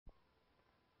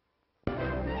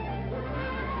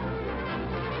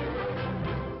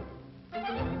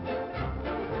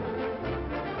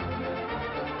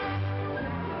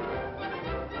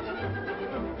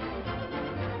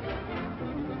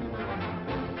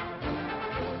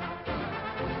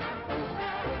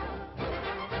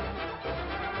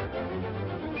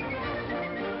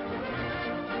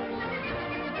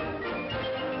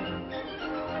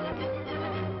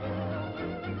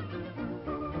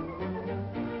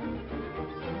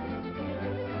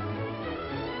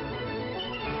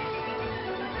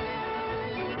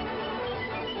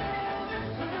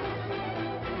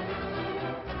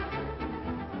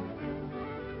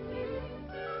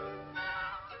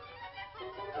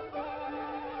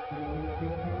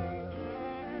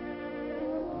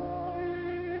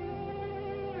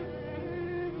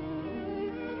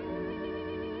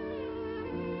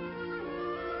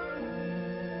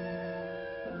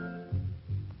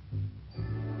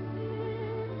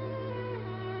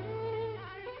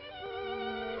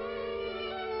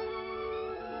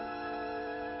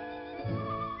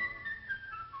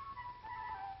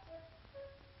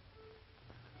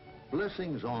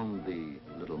Blessings on thee,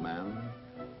 little man,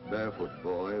 barefoot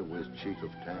boy with cheek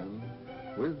of tan,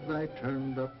 with thy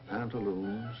turned-up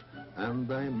pantaloons and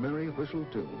thy merry whistle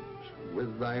tunes,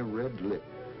 with thy red lip,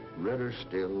 redder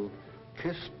still,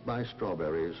 kissed by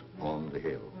strawberries on the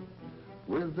hill,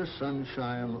 with the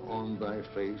sunshine on thy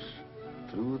face,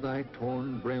 through thy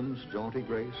torn brim's jaunty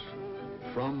grace,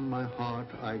 from my heart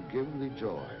I give thee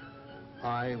joy.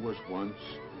 I was once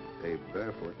a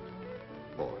barefoot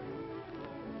boy.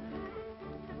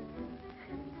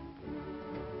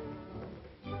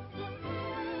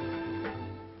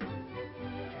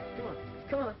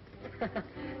 Come on.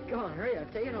 Come on, hurry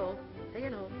up. Take it home. Take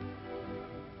it home.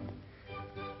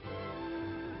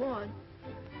 Go on.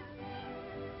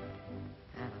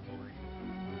 Attaboy.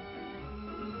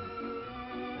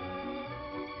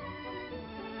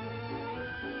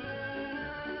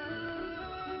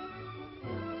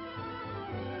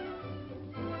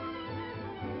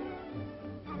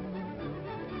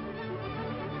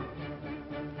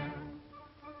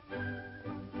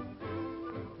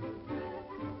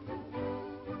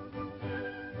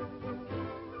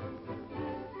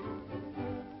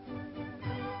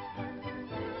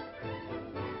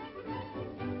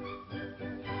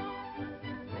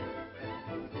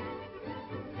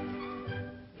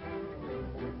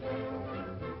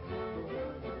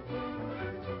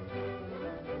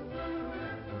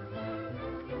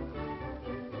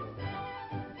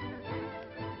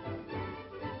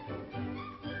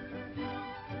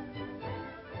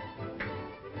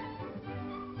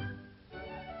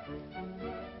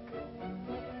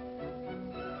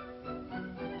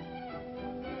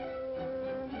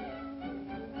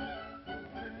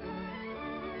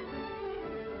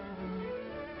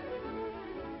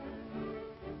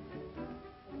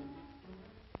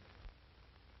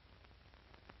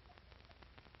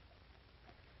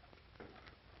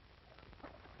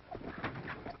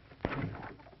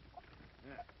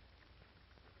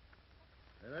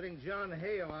 They're letting John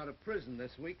Hale out of prison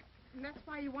this week. And that's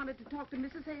why you wanted to talk to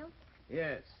Mrs. Hale?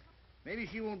 Yes. Maybe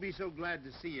she won't be so glad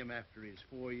to see him after his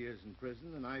 4 years in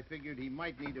prison, and I figured he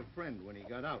might need a friend when he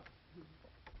got out.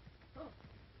 Oh.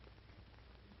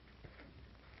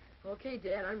 Okay,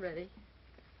 Dad, I'm ready.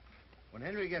 When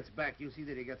Henry gets back, you'll see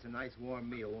that he gets a nice warm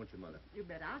meal, won't you, Mother? You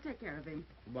bet. I'll take care of him.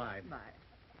 Bye. Bye.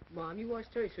 Mom, you watch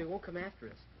Terry so he won't come after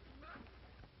us.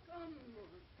 Come on, Terry.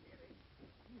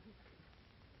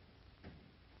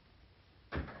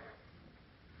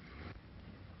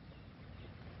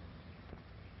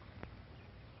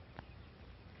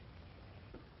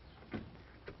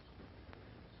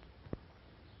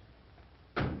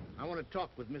 I want to talk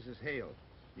with Mrs. Hale.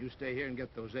 You stay here and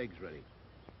get those eggs ready.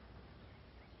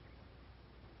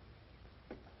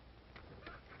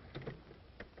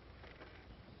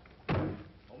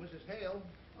 Oh, Mrs. Hale.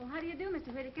 Oh, how do you do,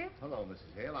 Mr. Whitaker? Hello,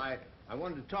 Mrs. Hale. I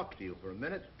wanted to talk to you for a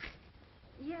minute.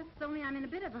 Yes, only I'm in a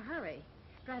bit of a hurry.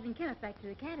 Driving Kenneth back to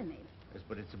the academy. Yes,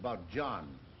 but it's about John,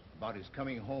 about his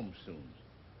coming home soon.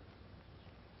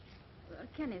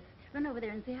 Kenneth, run over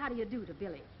there and say how do you do to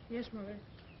Billy. Yes, Mother.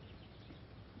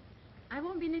 I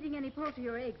won't be needing any poultry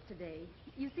or eggs today.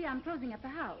 You see, I'm closing up the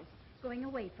house, going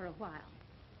away for a while.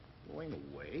 Going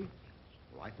away?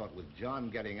 Well, I thought with John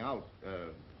getting out,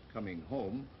 coming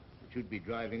home, that you'd be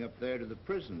driving up there to the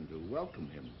prison to welcome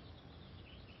him.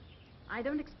 I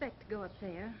don't expect to go up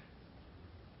there.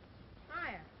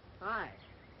 Hiya. Hi.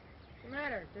 What's the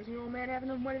matter? Doesn't your old man have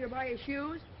enough money to buy his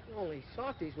shoes? Only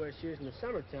softies wear shoes in the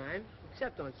summertime,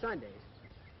 except on Sundays.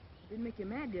 Didn't make you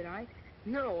mad, did I?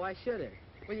 No, why should it?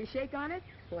 Will you shake on it?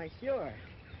 Why, sure.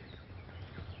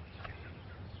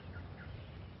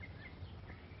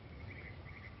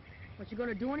 What, you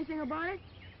gonna do anything about it?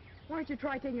 Why don't you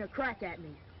try taking a crack at me?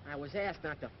 I was asked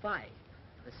not to fight.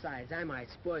 Besides, I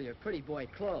might spoil your pretty boy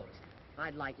clothes.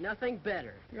 I'd like nothing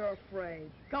better. You're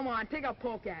afraid. Come on, take a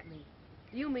poke at me.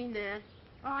 Do you mean that?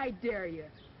 I dare you.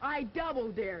 I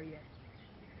double dare you.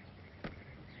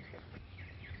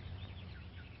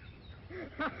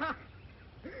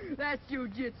 That's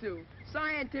jiu-jitsu,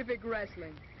 scientific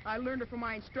wrestling. I learned it from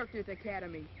my instructor at the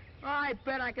academy. I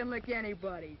bet I can lick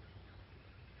anybody.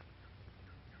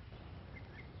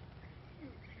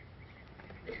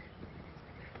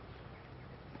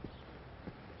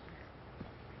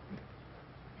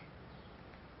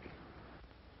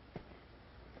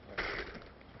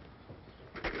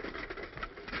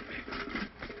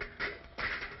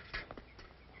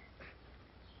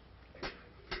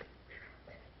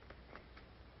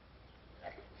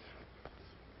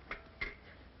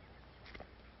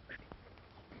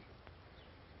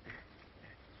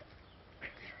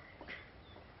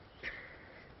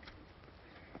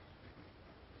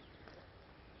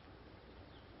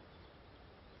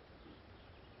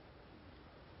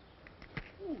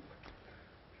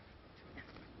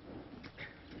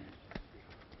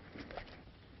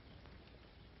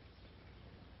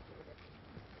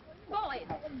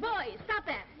 Boys, stop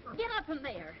that. Get up from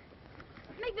there.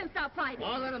 Make them stop fighting.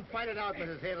 Oh, let them fight it out,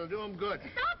 Mrs. Hale. It'll do them good.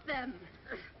 Stop them.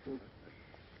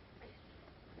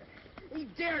 He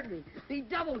dared me. He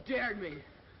double dared me.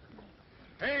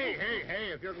 Hey,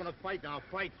 if you're going to fight now,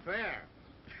 fight fair.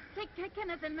 Take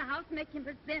Kenneth in the house and make him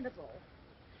presentable.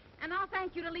 And I'll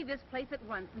thank you to leave this place at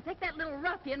once and take that little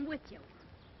ruffian with you.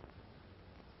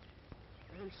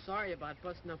 I'm sorry about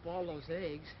busting up all those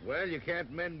eggs. Well, you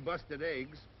can't mend busted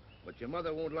eggs, but your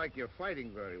mother won't like your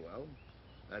fighting very well.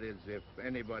 That is, if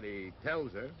anybody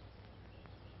tells her.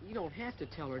 You don't have to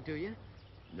tell her, do you?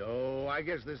 No, I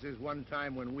guess this is one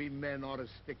time when we men ought to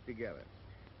stick together.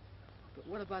 But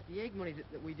what about the egg money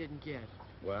that we didn't get?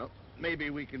 Well,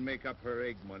 maybe we can make up her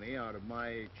egg money out of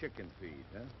my chicken feed,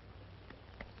 huh?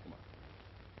 Come on.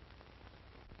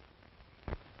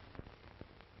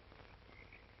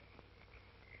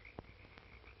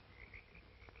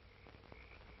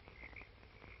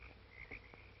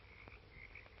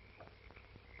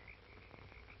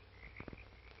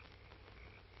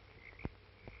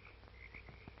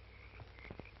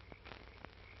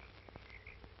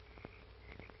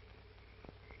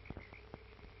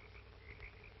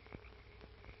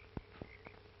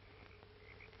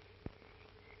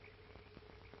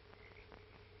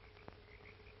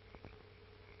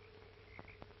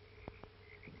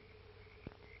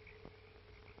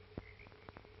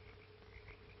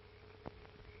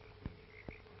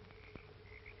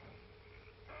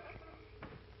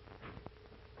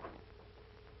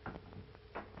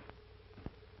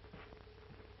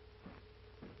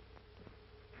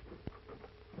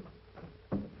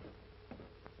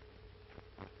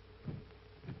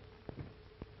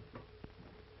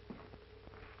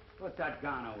 Put that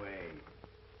gun away.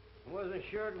 I wasn't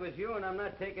sure it was you, and I'm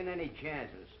not taking any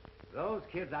chances. Those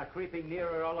kids are creeping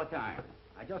nearer all the time.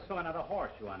 I just saw another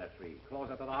horseshoe on a tree,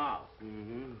 closer to the house.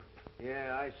 Mm-hmm.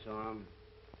 Yeah, I saw them.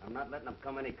 I'm not letting them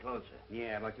come any closer.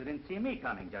 Yeah, but you didn't see me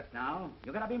coming just now.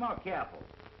 You gotta be more careful.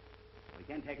 We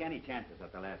can't take any chances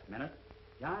at the last minute.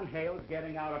 John Hale's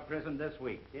getting out of prison this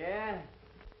week. Yeah?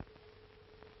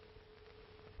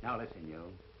 Now listen, you.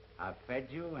 I've fed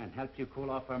you and helped you cool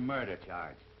off a murder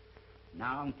charge.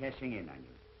 Now I'm cashing in on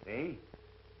you. See?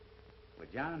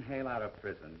 With John Hale out of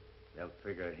prison, they'll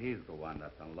figure he's the one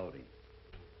that's unloading.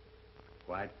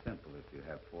 Quite simple if you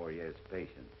have 4 years'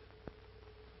 patience.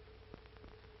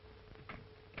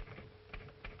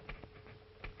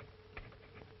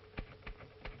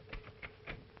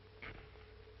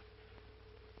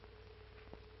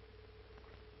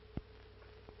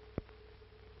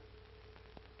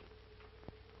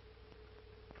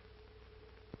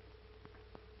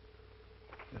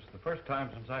 This is the first time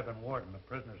since I've been warden the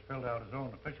prisoner's filled out his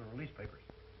own official release papers.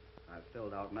 I've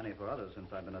filled out many for others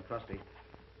since I've been a trustee.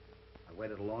 I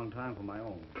waited a long time for my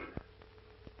own.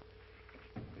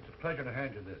 It's a pleasure to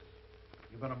hand you this.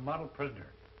 You've been a model prisoner.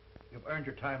 You've earned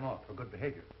your time off for good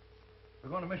behavior. We're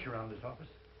going to miss you around this office.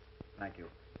 Thank you.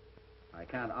 I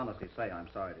can't honestly say I'm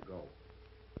sorry to go.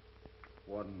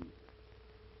 Warden,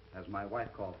 has my wife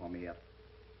called for me yet?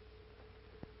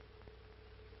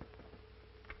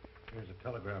 Here's a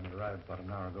telegram that arrived about an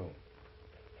hour ago.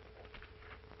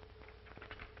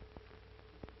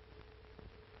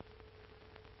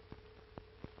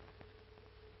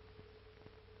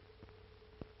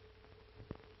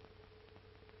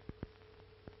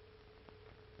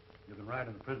 You can ride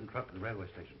in the prison truck to the railway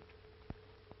station.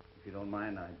 If you don't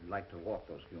mind, I'd like to walk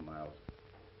those few miles.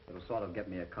 It'll sort of get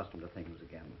me accustomed to things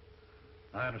again.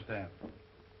 I understand.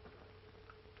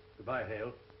 Goodbye,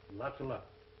 Hale. Lots of luck.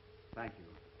 Thank you.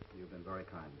 You've been very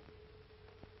kind.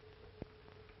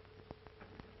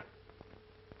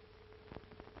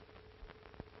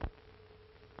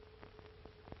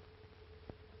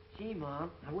 Gee, Mom,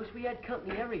 I wish we had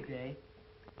company every day.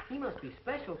 He must be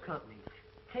special company.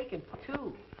 Taken for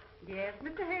two. Yes,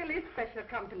 Mr. Hale is special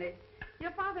company.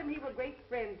 Your father and he were great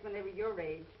friends when they were your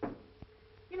age.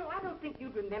 You know, I don't think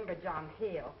you'd remember John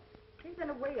Hale. He's been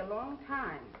away a long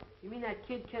time. You mean that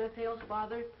kid Kenneth Hale's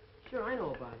father? Sure, I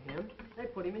know about him. They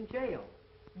put him in jail.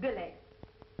 Billy,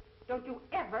 don't you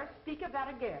ever speak of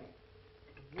that again.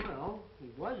 Well, he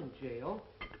was in jail.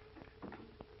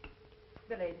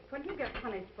 Billy, when you get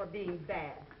punished for being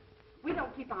bad, we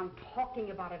don't keep on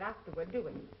talking about it afterward, do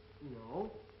we?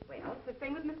 No. Well, it's the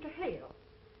same with Mr. Hale.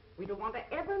 We don't want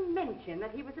to ever mention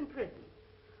that he was in prison.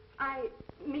 I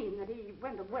mean that he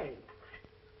went away.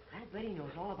 I bet he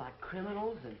knows all about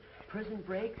criminals and prison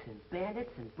breaks and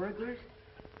bandits and burglars.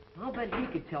 I'll bet he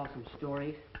could tell some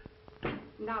stories.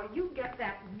 Now, you get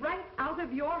that right out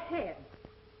of your head.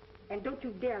 And don't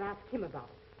you dare ask him about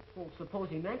it. Well, suppose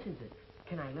he mentions it.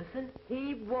 Can I listen?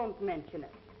 He won't mention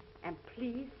it. And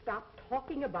please stop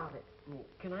talking about it. Well,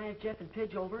 can I have Jeff and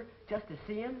Pidge over just to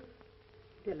see him?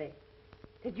 Billy,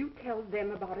 did you tell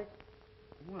them about it?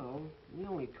 Well, we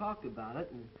only talked about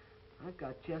it, and I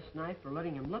got Jeff's knife for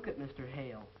letting him look at Mr.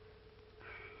 Hale.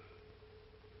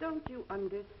 Don't you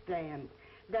understand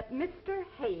that Mr.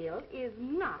 Hale is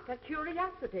not a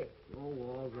curiosity?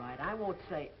 Oh, all right. I won't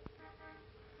say...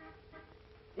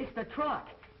 It's the truck.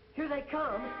 Here they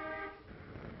come.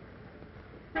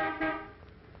 Well,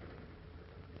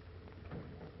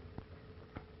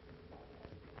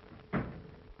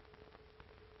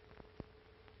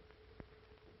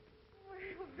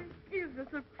 this is a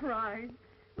surprise.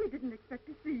 We didn't expect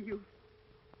to see you.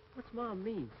 What's Mom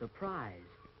mean, surprise?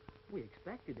 We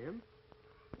expected him.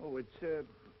 Oh, it's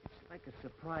like a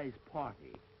surprise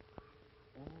party.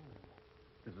 Oh.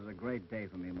 This is a great day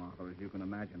for me, Martha, as you can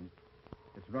imagine.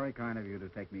 It's very kind of you to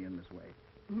take me in this way.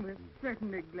 We're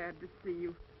certainly glad to see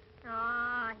you.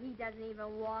 Ah, he doesn't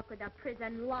even walk with a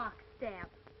prison lockstep.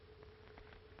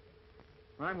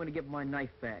 I'm going to get my knife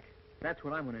back. That's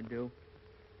what I'm going to do.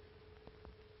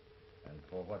 And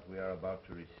for what we are about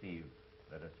to receive,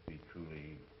 let us be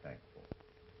truly thankful.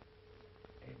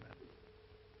 Amen.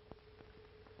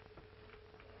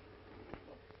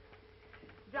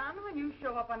 John, when you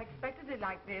show up unexpectedly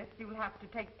like this, you'll have to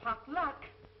take pot luck.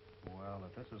 Well,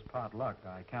 if this is pot luck,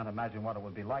 I can't imagine what it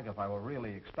would be like if I were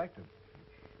really expected.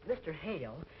 Mr.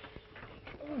 Hale.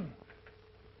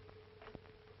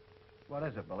 What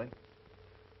is it, Billy?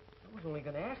 I was only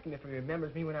going to ask him if he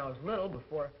remembers me when I was little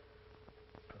before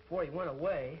he went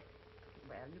away.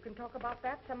 Well, you can talk about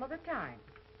that some other time.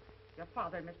 Your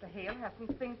father and Mr. Hale have some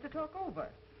things to talk over.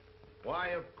 Why,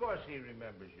 of course he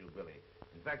remembers you, Billy.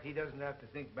 In fact, he doesn't have to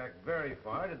think back very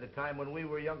far to the time when we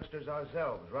were youngsters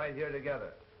ourselves, right here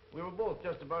together. We were both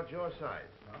just about your size.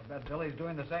 I bet Billy's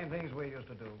doing the same things we used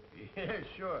to do. Yeah,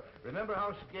 sure. Remember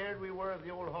how scared we were of the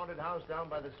old haunted house down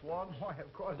by the swamps? Why,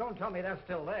 of course. Don't tell me that's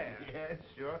still there. Yes,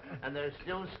 sure. And they're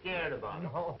still scared about it.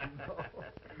 No,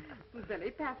 no.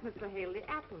 Billy, pass Mr. Hale the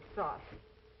applesauce.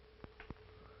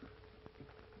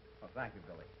 Oh, thank you,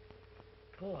 Billy.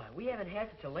 Boy, we haven't had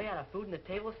such a layout of food on the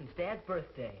table since Dad's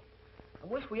birthday. I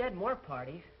wish we had more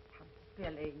parties.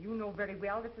 Billy, you know very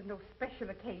well this is no special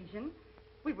occasion.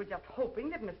 We were just hoping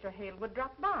that Mr. Hale would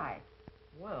drop by.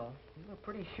 Well, you were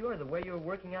pretty sure the way you were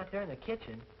working out there in the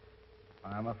kitchen.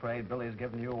 I'm afraid Billy's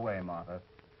given you away, Martha.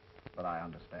 But I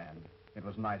understand. It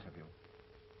was nice of you.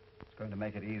 It's going to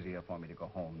make it easier for me to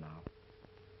go home now.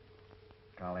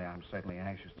 Golly, I'm certainly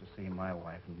anxious to see my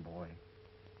wife and boy.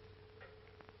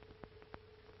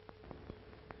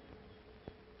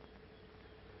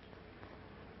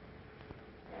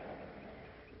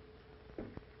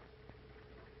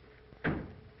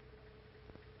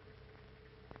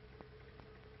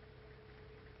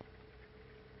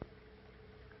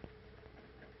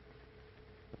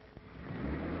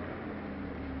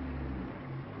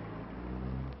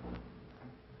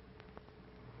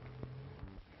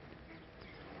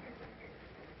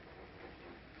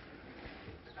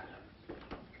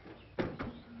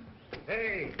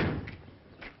 Hey,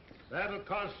 that'll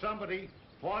cost somebody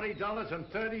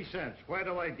 $40.30. Where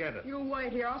do I get it? You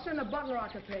wait here. I'll send the butler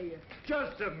out to pay you.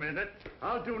 Just a minute.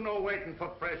 I'll do no waiting for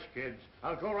fresh kids.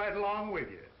 I'll go right along with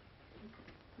you.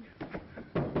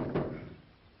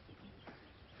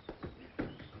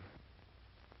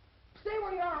 Stay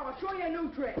where you are. I'll show you a new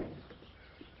trick.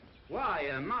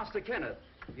 Why, Master Kenneth,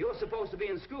 you're supposed to be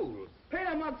in school. Pay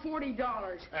them up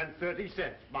 $40. And 30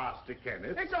 cents, Master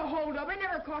Kenneth. It's a holdup. It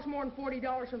never cost more than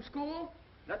 $40 from school.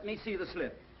 Let me see the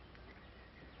slip.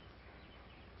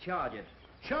 Charge it.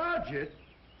 Charge it?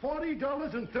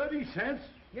 $40.30?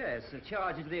 Yes,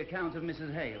 charge it to the account of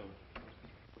Mrs. Hale.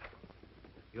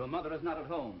 Your mother is not at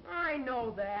home. I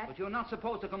know that. But you're not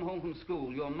supposed to come home from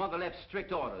school. Your mother left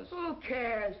strict orders. Who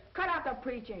cares? Cut out the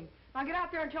preaching. Now get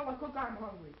out there and tell the cook I'm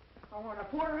hungry. I want a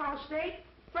porterhouse steak,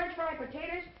 French fried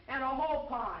potatoes, and a whole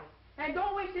pie. And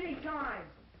don't waste any time.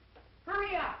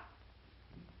 Hurry up.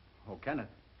 Oh, Kenneth.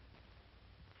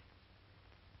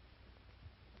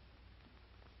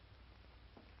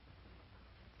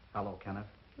 Hello, Kenneth.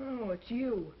 Oh, it's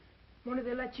you. When did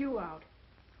they let you out?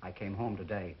 I came home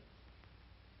today.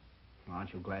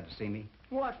 Aren't you glad to see me?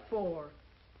 What for?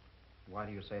 Why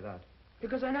do you say that?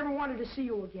 Because I never wanted to see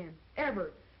you again.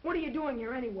 Ever. What are you doing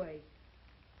here anyway?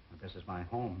 Well, this is my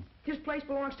home. This place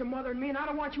belongs to Mother and me, and I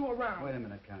don't want you around. Wait a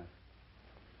minute, Kenneth.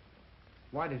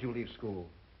 Why did you leave school?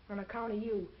 On account of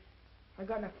you. I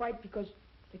got in a fight because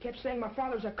they kept saying my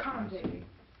father's a convict. I see.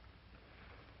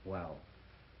 Well,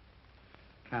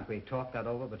 can't we talk that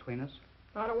over between us?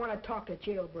 I don't want to talk to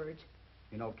jailbirds.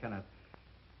 You know, Kenneth,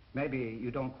 maybe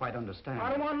you don't quite understand. I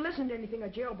don't want to listen to anything a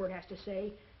jailbird has to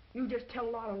say. You just tell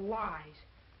a lot of lies.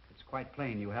 It's quite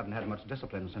plain you haven't had much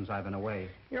discipline since I've been away.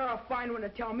 You're a fine one to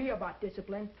tell me about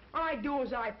discipline. I do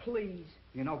as I please.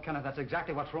 You know, Kenneth, that's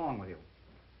exactly what's wrong with you.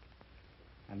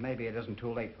 And maybe it isn't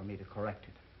too late for me to correct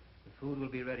it. The food will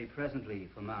be ready presently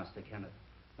for Master Kenneth.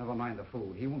 Never mind the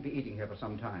food. He won't be eating here for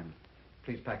some time.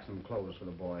 Please pack some clothes for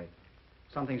the boy.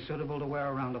 Something suitable to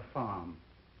wear around a farm.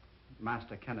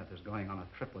 Master Kenneth is going on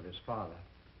a trip with his father.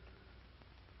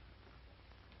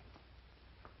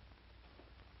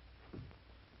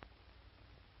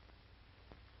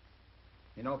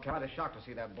 You know, quite a shock to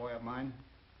see that boy of mine.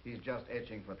 He's just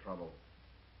itching for trouble.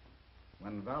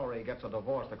 When Valerie gets a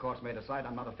divorce, the courts may decide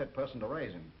I'm not a fit person to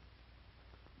raise him.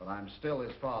 But I'm still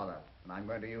his father, and I'm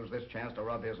going to use this chance to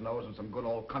rub his nose in some good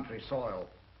old country soil.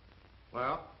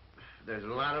 Well, there's a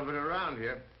lot of it around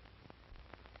here.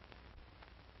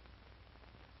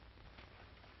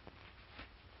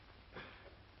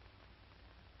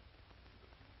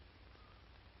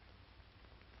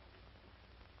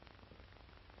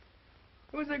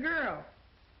 Who's the girl?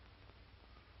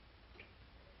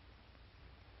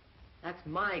 That's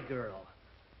my girl.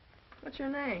 What's her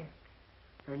name?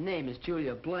 Her name is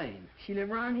Julia Blaine. She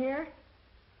live around here?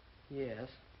 Yes.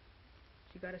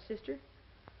 She got a sister?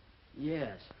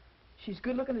 Yes. She's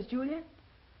good looking as Julia?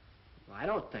 Well, I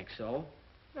don't think so.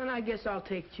 Then I guess I'll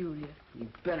take Julia. You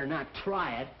better not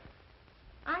try it.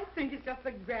 I think it's just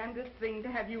the grandest thing to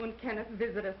have you and Kenneth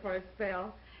visit us for a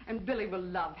spell. And Billy will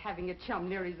love having a chum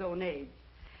near his own age.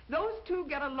 Those two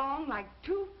get along like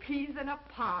two peas in a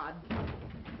pod.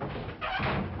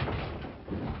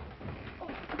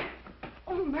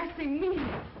 Oh, mercy me.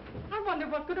 I wonder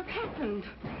what could have happened.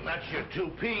 That's your two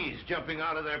peas jumping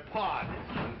out of their pod.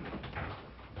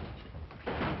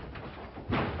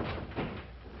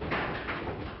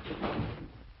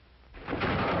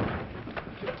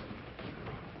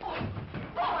 Oh,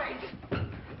 boys!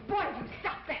 Boys, you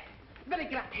stop that. Billy,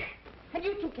 get up here. And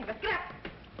you too, Kenneth, get up.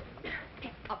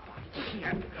 Get up out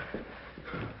here.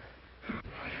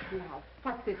 Now,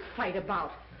 what's this fight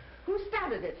about? Who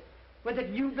started it? Was it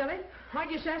you, Billy?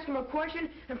 I just asked him a question,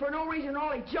 and for no reason at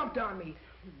all, he jumped on me.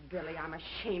 Billy, I'm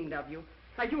ashamed of you.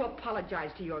 Now, you apologize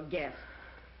to your guest.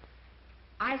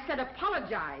 I said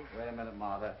apologize. Wait a minute,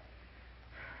 Martha.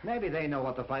 Maybe they know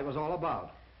what the fight was all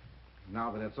about. Now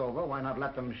that it's over, why not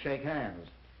let them shake hands?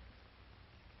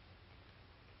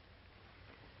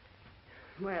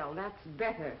 Well, that's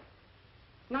better.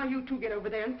 Now you two get over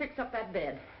there and fix up that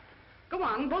bed. Go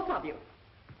on, both of you.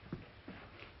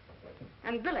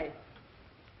 And Billy,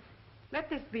 let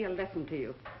this be a lesson to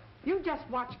you. You just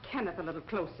watch Kenneth a little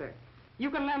closer. You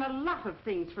can learn a lot of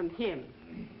things from him.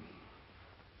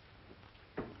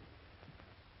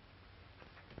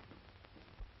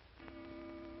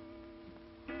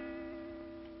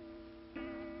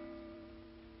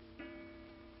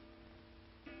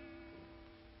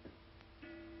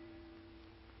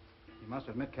 You must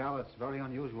admit, Cal, it's very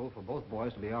unusual for both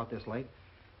boys to be out this late.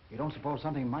 You don't suppose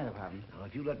something might have happened? Now,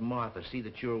 if you let Martha see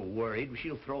that you're worried,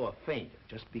 she'll throw a faint.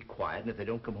 Just be quiet, and if they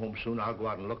don't come home soon, I'll go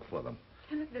out and look for them.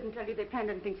 Kenneth didn't tell you they planned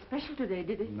anything special today,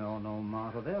 did he? No,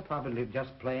 Martha. They're probably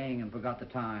just playing and forgot the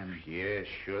time. Yes,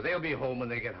 sure. They'll be home when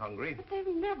they get hungry. But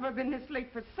they've never been this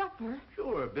late for supper.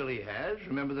 Sure, Billy has.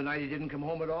 Remember the night he didn't come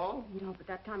home at all? No, but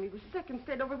that time he was sick and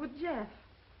stayed over with Jeff.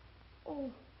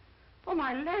 Oh,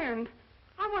 my land.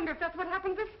 I wonder if that's what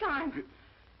happened this time.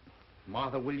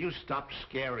 Martha, will you stop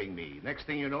scaring me? Next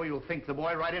thing you know, you'll think the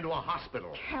boy right into a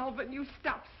hospital. Calvin, you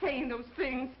stop saying those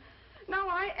things. Now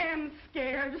I am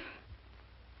scared.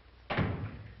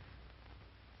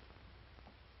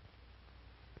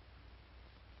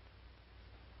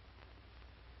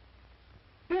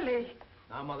 Billy.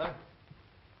 Now, Mother,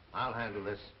 I'll handle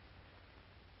this.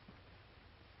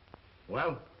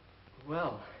 Well?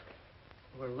 Well,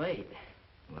 we're late.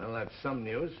 Well, that's some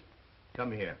news.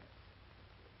 Come here.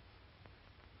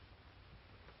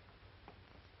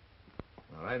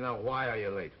 All right, now, why are you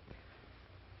late?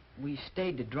 We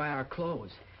stayed to dry our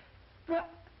clothes. Well,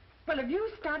 have you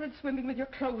started swimming with your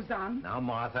clothes on? Now,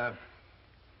 Martha.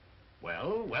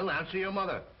 Well, answer your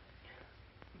mother.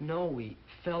 No, we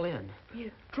fell in.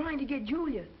 You're trying to get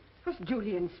Julia. Was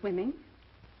Julia in swimming?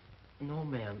 No,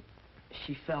 ma'am.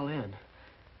 She fell in.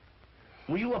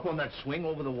 Were you up on that swing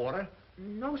over the water?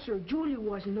 No, sir. Julia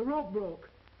wasn't. The rope broke.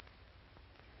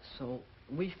 So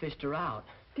we fished her out.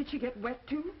 Did she get wet,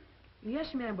 too?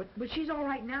 Yes, ma'am, but she's all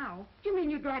right now. You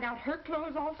mean you dried out her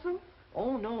clothes also?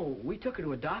 Oh, no. We took her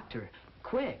to a doctor.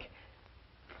 Quick.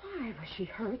 Why, was she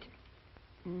hurt?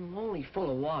 Only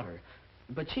full of water.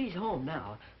 But she's home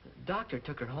now. Doctor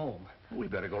took her home. We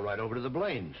better go right over to the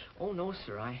Blaines. Oh, no,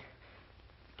 sir. I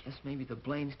guess maybe the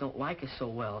Blaines don't like us so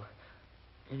well.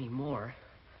 Anymore.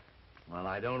 Well,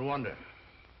 I don't wonder.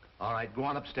 All right, go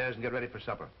on upstairs and get ready for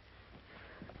supper.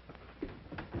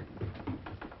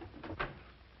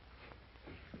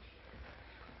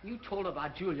 You told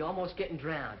about Julia almost getting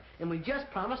drowned, and we just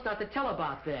promised not to tell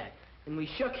about that. And we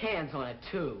shook hands on it,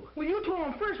 too. Well, you told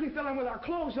them first we fell in with our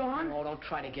clothes on. Oh, don't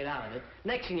try to get out of it.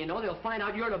 Next thing you know, they'll find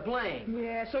out you're to blame.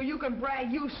 Yeah, so you can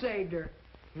brag you saved her.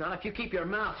 Not if you keep your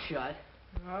mouth shut.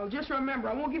 Oh, just remember,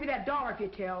 I won't give you that $1 if you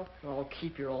tell. Oh,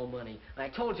 keep your old money. I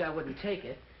told you I wouldn't take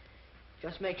it.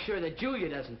 Just make sure that Julia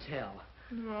doesn't tell.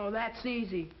 Oh, that's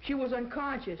easy. She was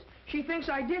unconscious. She thinks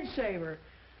I did save her.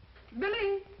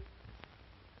 Billy!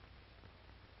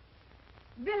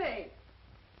 Billy!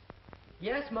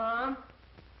 Yes, Mom?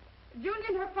 Julia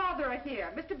and her father are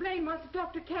here. Mr. Blaine wants to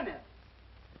talk to Kenneth.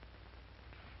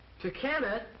 To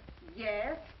Kenneth?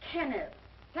 Yes, Kenneth.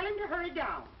 Tell him to hurry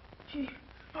down. Gee,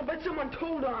 I'll bet someone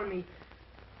told on me.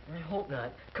 I hope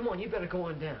not. Come on, you better go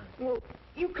on down. Well,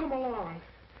 you come along.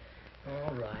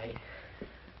 All right.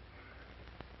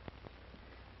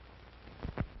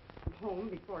 Home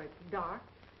before it's dark.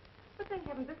 But they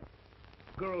haven't this.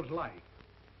 Girl's life.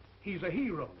 He's a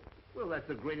hero. Well, that's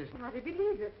the greatest... How do you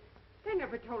believe it? They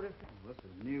never told us. This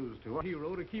is news to us.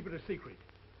 Hero to keep it a secret.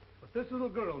 But this little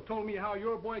girl told me how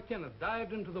your boy Kenneth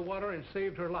dived into the water and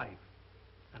saved her life.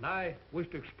 And I wish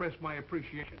to express my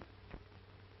appreciation.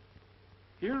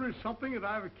 Here is something that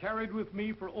I've carried with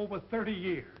me for over 30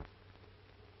 years.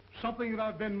 Something that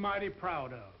I've been mighty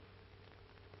proud of.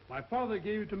 My father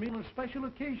gave it to me on a special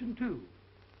occasion, too.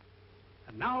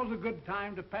 And now's a good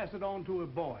time to pass it on to a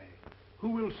boy who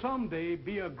will someday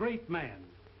be a great man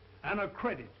and a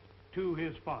credit to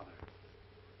his father.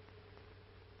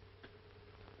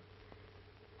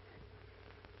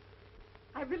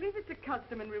 I believe it's a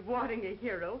custom in rewarding a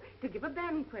hero to give a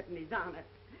banquet in his honor.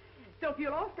 So if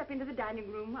you'll all step into the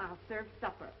dining room, I'll serve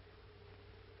supper.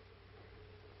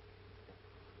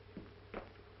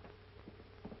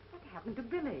 What happened to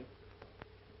Billy?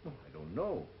 Oh, I don't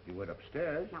know. He went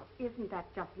upstairs. Now, isn't that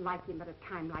just like him at a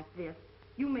time like this?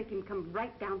 You make him come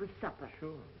right down to supper.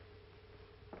 Sure.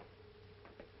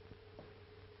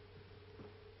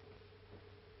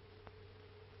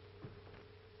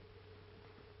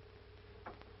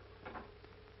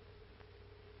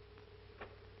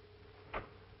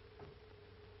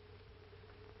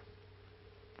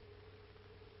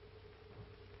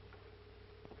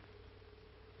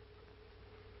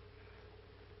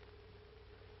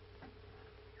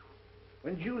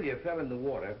 When Julia fell in the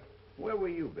water, where were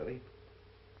you, Billy?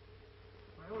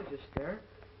 I was just there.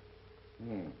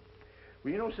 Well,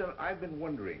 you know, son, I've been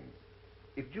wondering,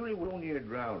 if Julia was near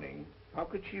drowning, how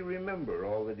could she remember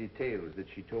all the details that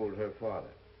she told her father?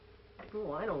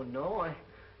 Oh, I don't know. I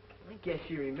guess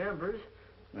she remembers.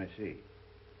 I see.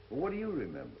 Well, what do you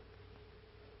remember?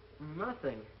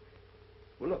 Nothing.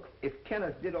 Well, look, if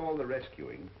Kenneth did all the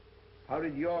rescuing, how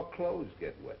did your clothes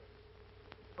get wet?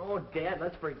 Oh, Dad,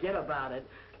 let's forget about it.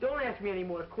 Don't ask me any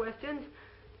more questions.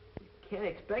 You can't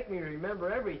expect me to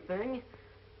remember everything.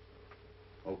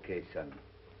 Okay, son.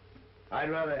 I'd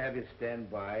rather have you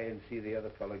stand by and see the other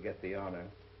fellow get the honor.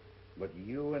 But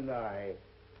you and I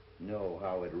know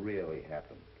how it really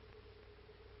happened.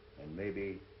 And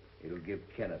maybe it'll give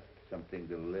Kenneth something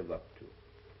to live up to.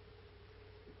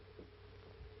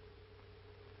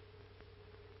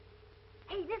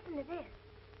 Hey, listen to this.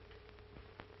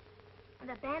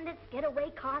 The bandits'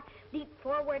 getaway car leaped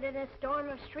forward in a storm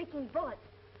of shrieking bullets.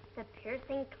 The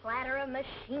piercing clatter of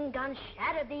machine guns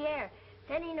shattered the air,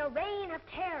 sending a rain of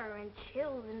terror and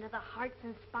chills into the hearts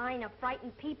and spine of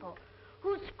frightened people,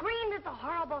 who screamed at the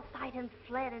horrible sight and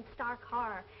fled in stark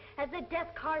horror as the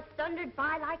death cars thundered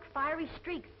by like fiery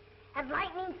streaks at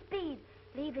lightning speed,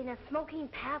 leaving a smoking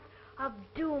path of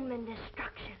doom and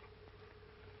destruction.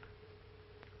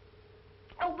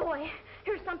 Oh, boy,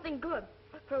 here's something good.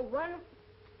 For one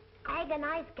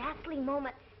agonized, ghastly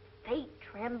moment, fate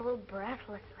trembled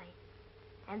breathlessly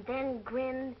and then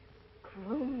grinned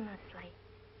gloomlessly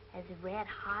as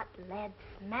red-hot lead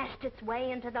smashed its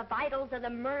way into the vitals of the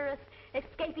murderous,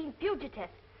 escaping fugitive.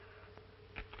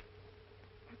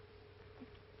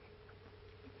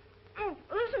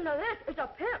 Listen to this. It's a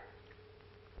pip.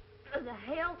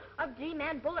 The hail of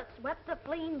G-Man bullets swept the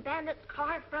fleeing bandits'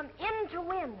 car from end to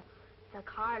end. The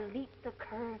car leaped the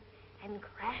curve and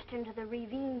crashed into the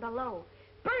ravine below,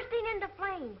 bursting into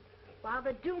flame, while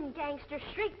the doomed gangsters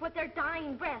shrieked with their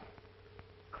dying breaths.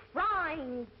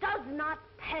 Crime does not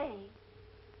pay.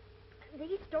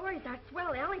 These stories are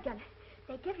swell elegant.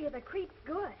 They give you the creeps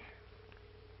good.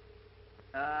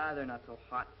 They're not so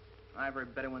hot. I've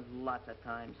heard better ones lots of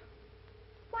times.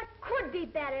 What could be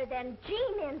better than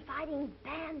G-men fighting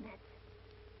bandits?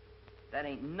 That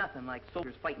ain't nothing like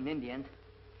soldiers fighting Indians.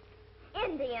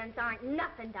 Indians aren't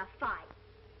nothing to fight.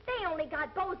 They only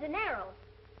got bows and arrows.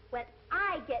 When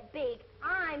I get big,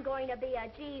 I'm going to be a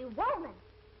G woman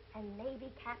and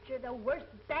maybe capture the worst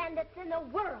bandits in the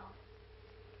world.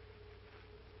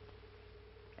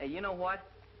 Hey, you know what?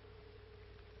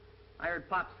 I heard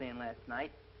Pop saying last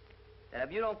night that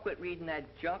if you don't quit reading that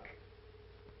junk,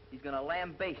 he's gonna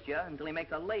lambaste you until he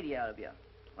makes a lady out of you,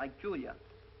 like Julia.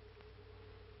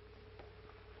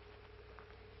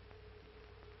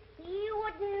 You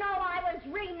wouldn't know I was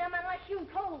reading them unless you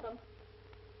told them.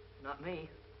 Not me.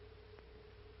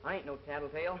 I ain't no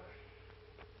tattletale.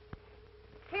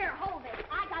 Here, hold it.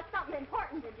 I got something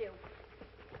important to do.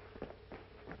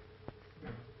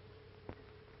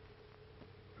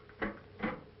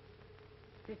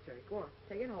 Here, Terry, go on.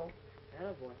 Take it home.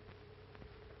 Attaboy.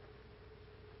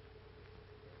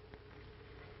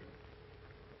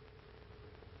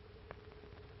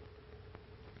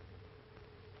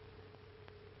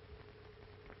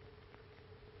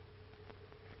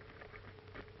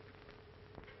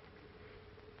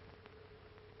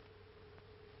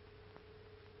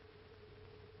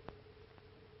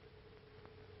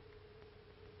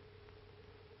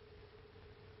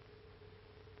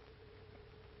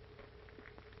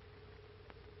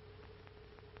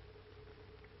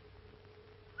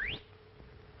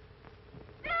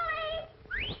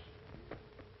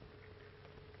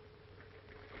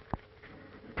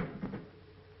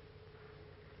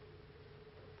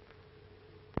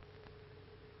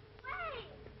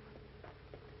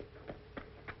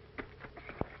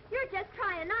 You're just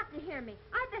trying not to hear me.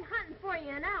 I've been hunting for you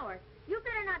an hour. You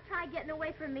better not try getting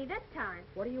away from me this time.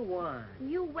 What do you want?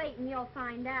 You wait and you'll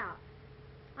find out.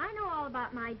 I know all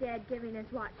about my dad giving his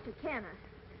watch to Kenneth.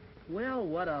 Well,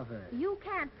 what of it? You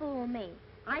can't fool me.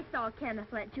 I saw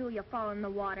Kenneth let Julia fall in the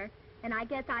water, and I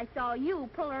guess I saw you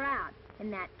pull her out.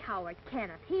 And that coward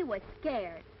Kenneth, he was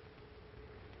scared.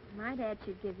 My dad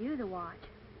should give you the watch.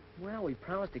 Well, we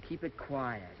promised to keep it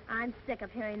quiet. I'm sick of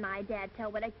hearing my dad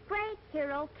tell what a great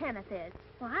hero Kenneth is.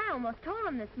 Well, I almost told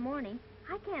him this morning.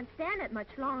 I can't stand it much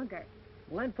longer.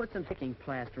 Well, then put some sticking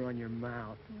plaster on your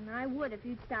mouth. And I would if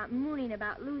you'd stop mooning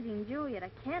about losing Julia to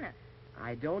Kenneth.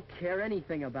 I don't care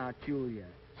anything about Julia.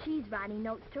 She's writing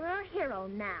notes to her hero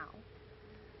now.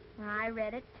 I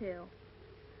read it, too.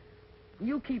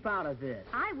 You keep out of this.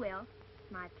 I will.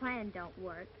 My plan don't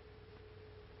work.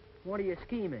 What are you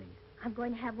scheming? I'm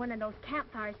going to have one of those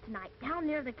campfires tonight down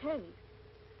near the cave.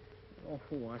 Oh,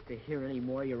 who wants to hear any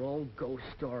more of your own ghost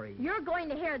stories? You're going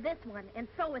to hear this one, and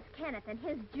so is Kenneth and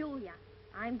his Julia.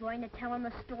 I'm going to tell him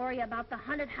a story about the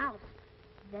haunted house.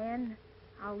 Then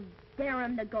I'll dare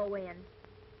him to go in.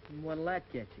 And what'll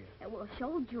that get you? It will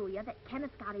show Julia that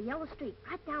Kenneth's got a yellow streak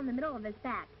right down the middle of his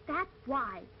back. That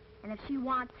wide. And if she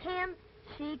wants him,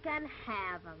 she can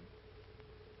have him.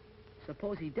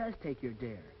 Suppose he does take your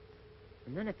dare.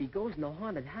 And then if he goes in the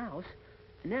haunted house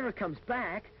and never comes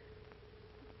back...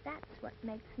 That's what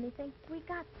makes me think we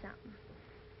got something.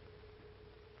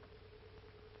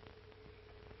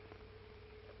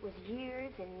 It was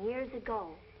years and years ago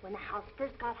when the house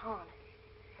first got haunted.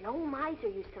 An old miser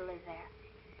used to live there.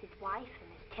 His wife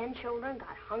and his 10 children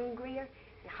got hungrier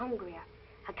and hungrier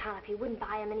account if he wouldn't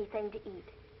buy them anything to eat.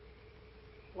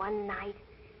 One night,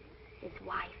 his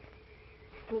wife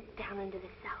sneaked down into the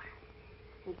cellar.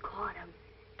 He caught him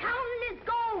counting his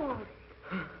gold.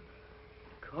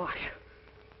 Gosh.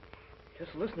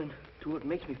 Just listening to it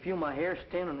makes me feel my hair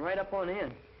standing right up on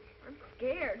end. I'm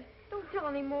scared. Don't tell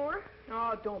any more.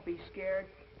 Oh, don't be scared.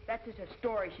 That's just a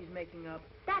story she's making up.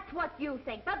 That's what you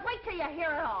think, but wait till you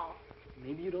hear it all.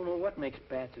 Maybe you don't know what makes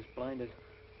bats as blind as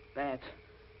bats.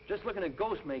 Just looking at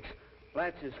ghosts makes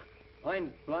bats as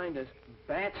blind as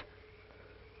bats.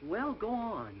 Well, go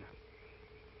on.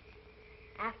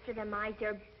 After the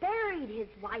miser buried his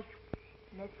wife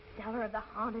in the cellar of the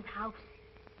haunted house,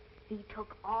 he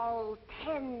took all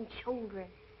 10 children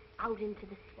out into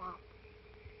the swamp.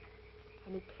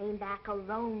 And he came back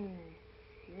alone,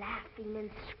 laughing and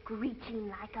screeching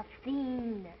like a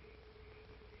fiend.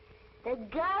 The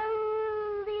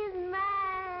gold is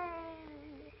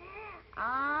mine.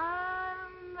 All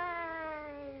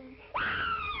mine.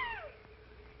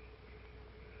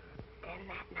 Then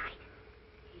that night,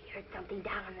 he heard something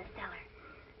down in the cellar.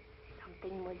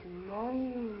 Something was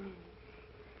moaning,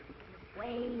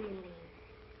 wailing,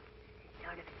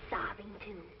 sort of sobbing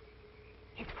too.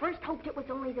 His first hoped it was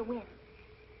only the wind.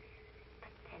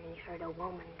 But then he heard a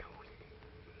woman ghost.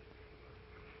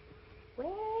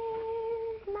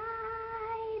 Where's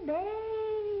my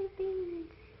baby?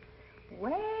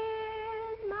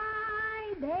 Where's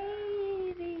my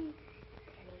baby?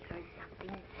 Then he heard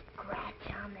something scratch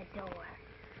on the door.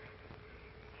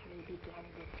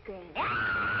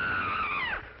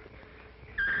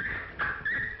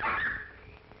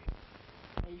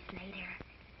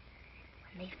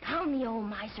 They found the old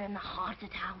miser in the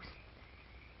haunted house.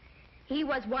 He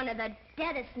was one of the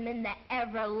deadest men that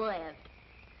ever lived.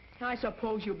 I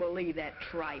suppose you believe that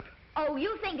tripe. Oh,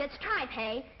 you think it's tripe,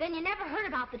 hey? Then you never heard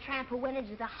about the tramp who went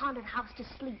into the haunted house to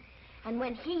sleep. And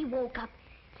when he woke up,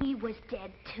 he was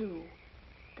dead, too.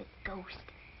 The ghost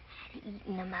had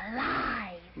eaten him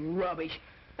alive. Rubbish.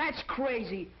 That's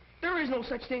crazy. There is no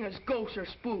such thing as ghosts or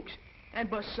spooks.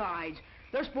 And besides,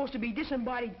 they're supposed to be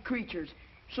disembodied creatures.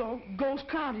 So ghosts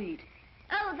can't eat.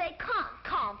 Oh, they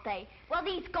can't they? Well,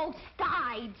 these ghosts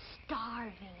died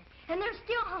starving. And they're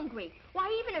still hungry.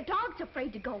 Why, even a dog's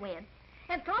afraid to go in.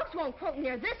 And frogs won't croak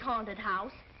near this haunted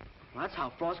house. Well, that's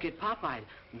how frogs get pop-eyed,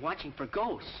 watching for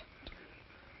ghosts.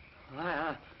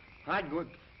 I'd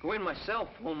go in myself,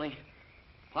 only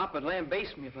Pop would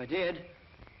lambaste me if I did.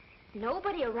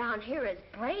 Nobody around here is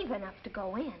brave enough to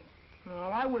go in. Oh,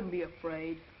 I wouldn't be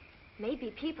afraid.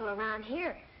 Maybe people around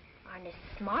here aren't as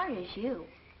smart as you.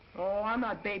 Oh, I'm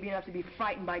not baby enough to be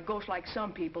frightened by ghosts like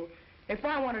some people. If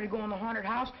I wanted to go in the haunted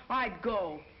house, I'd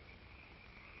go.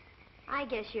 I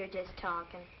guess you're just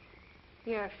talking.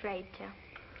 You're afraid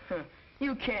to.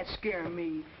 You can't scare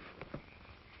me.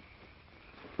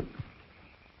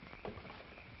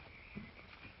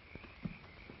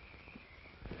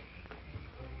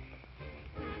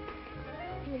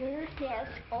 Yes,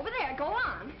 over there. Go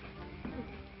on.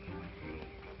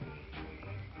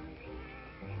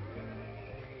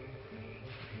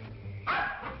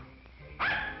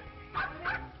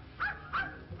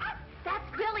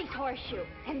 That's Billy's horseshoe,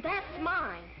 and that's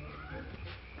mine.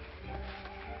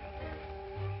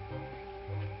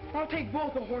 I'll take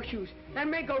both the horseshoes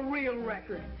and make a real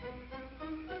record.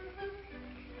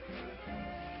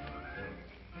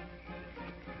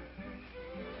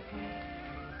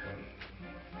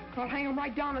 I'll hang them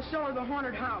right down the cellar of the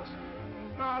haunted house.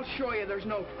 I'll show you there's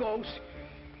no ghost.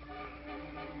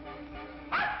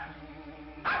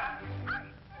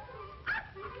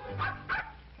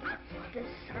 The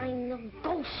sign the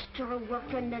ghosts are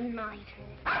working tonight.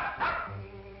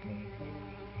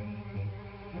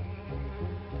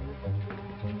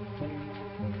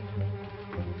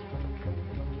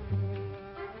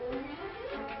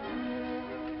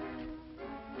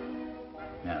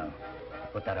 Now,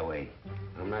 put that away.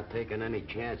 I'm not taking any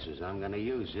chances. I'm going to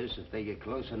use this if they get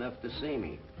close enough to see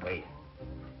me. Wait.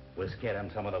 We'll scare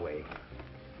them some other way.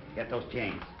 Get those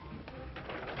chains.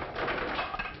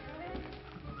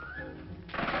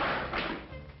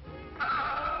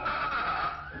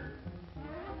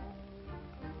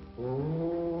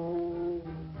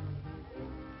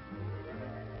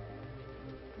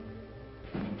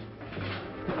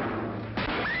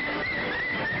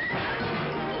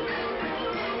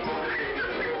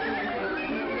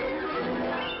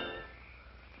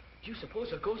 Do you suppose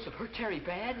the ghosts have hurt Terry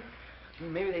bad?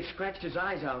 Maybe they scratched his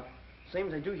eyes out, same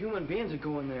as they do human beings that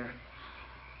go in there.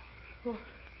 Well,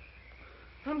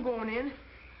 I'm going in.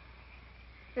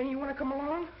 And you want to come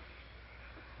along?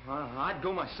 I'd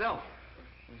go myself.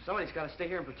 Somebody's got to stay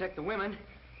here and protect the women.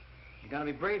 You got to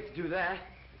be brave to do that.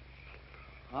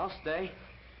 I'll stay.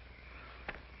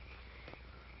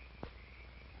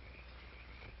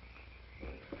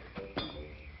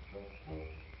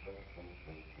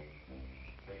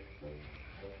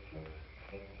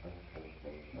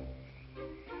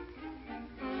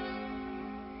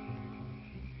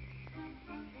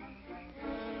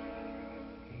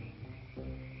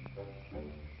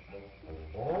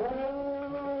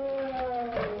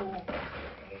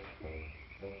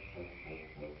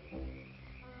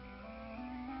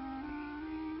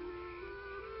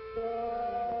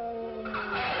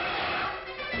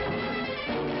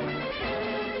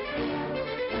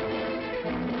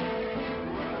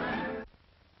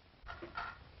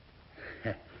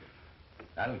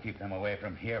 That'll keep them away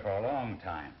from here for a long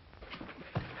time.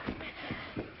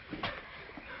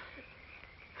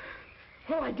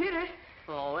 Well, I did it.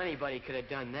 Oh, anybody could have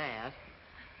done that.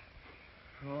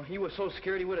 Oh, he was so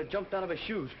scared he would have jumped out of his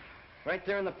shoes. Right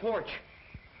there in the porch.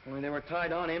 Only they were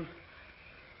tied on him.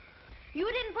 You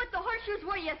didn't put the horseshoes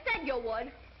where you said you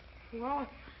would. Well,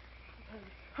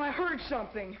 I heard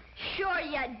something. Sure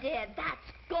you did.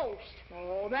 That's ghost.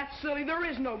 Oh, that's silly. There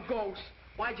is no ghost.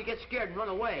 Why'd you get scared and run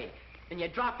away? And you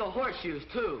dropped the horseshoes,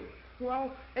 too.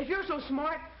 Well, if you're so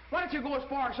smart, why don't you go as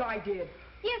far as I did?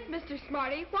 Yes, Mr.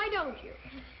 Smarty. Why don't you?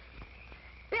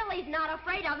 Billy's not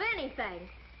afraid of anything.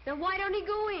 Then why don't he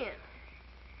go in?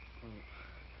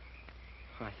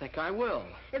 I think I will.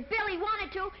 If Billy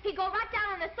wanted to, he'd go right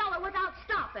down in the cellar without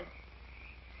stopping.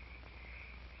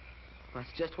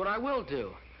 That's just what I will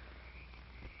do.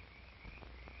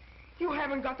 You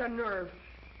haven't got the nerve.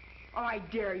 I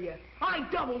dare you. I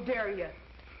double dare you.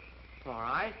 All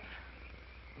right.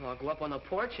 I'll go up on the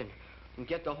porch and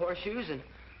get the horseshoes and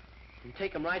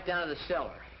take them right down to the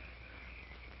cellar.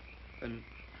 And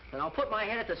I'll put my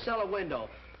head at the cellar window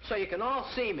so you can all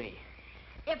see me.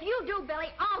 If you do, Billy,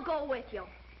 I'll go with you.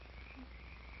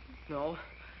 No,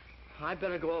 I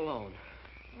better go alone.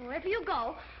 Well, if you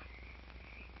go,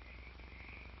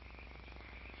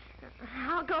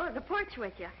 I'll go to the porch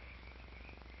with you.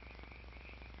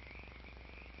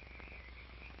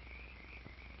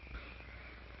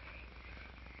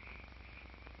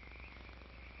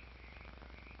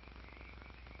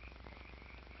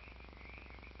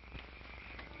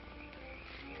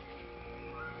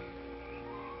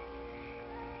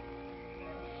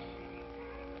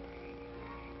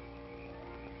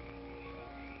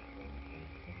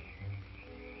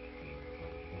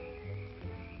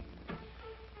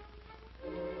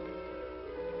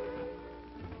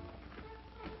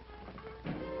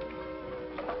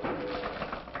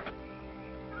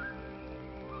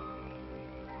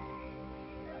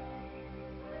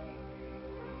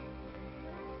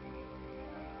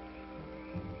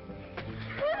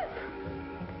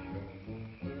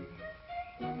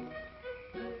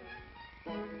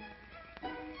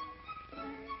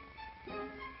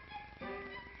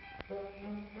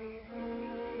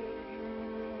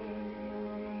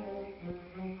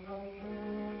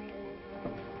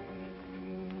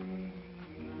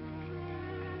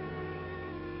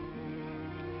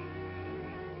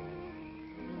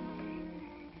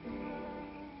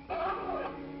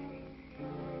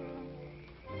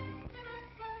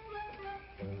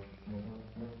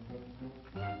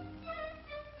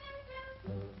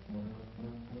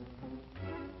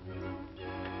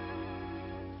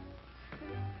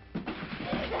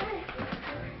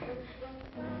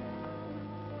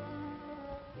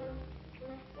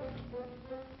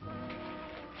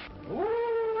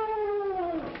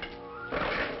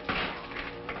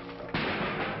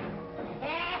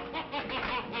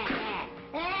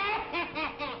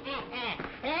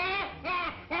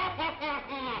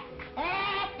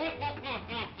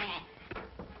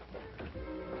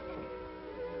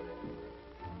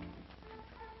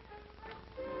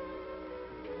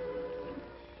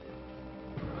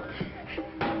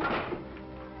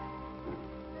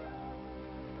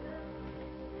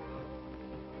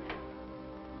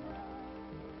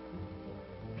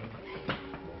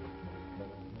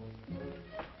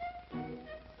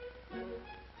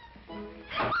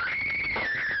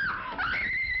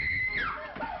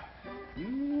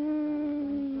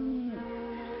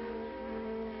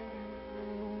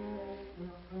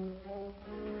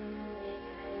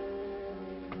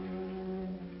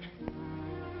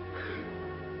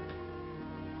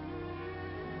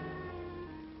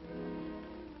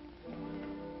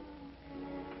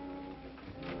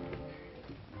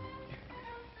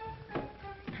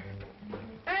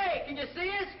 Can you see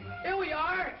us? Here we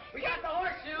are. We got the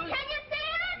horseshoes. Can you see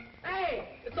us? Hey,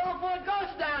 it's all full of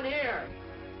ghosts down here.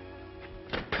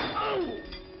 Oh!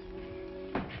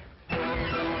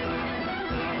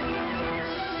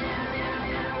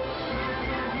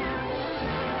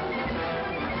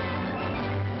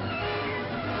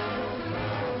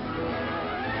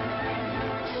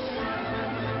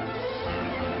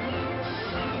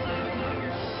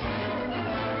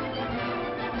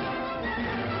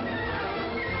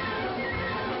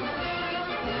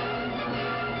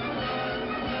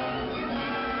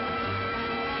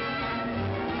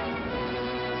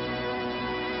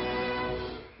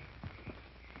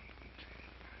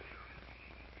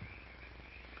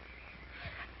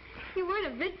 You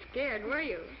weren't a bit scared, were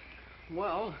you?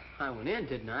 Well, I went in,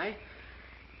 didn't I?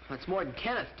 That's more than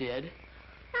Kenneth did.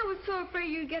 I was so afraid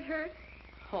you'd get hurt.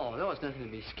 Oh, there was nothing to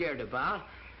be scared about.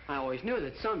 I always knew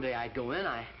that someday I'd go in.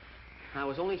 I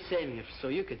was only saving it so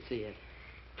you could see it.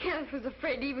 Kenneth was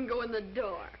afraid to even go in the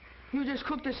door. You just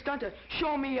cooked this stunt to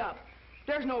show me up.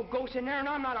 There's no ghost in there, and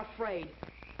I'm not afraid.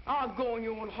 I'll go in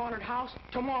your old haunted house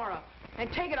tomorrow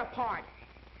and take it apart.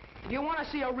 If you want to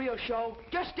see a real show,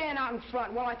 just stand out in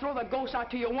front while I throw the ghosts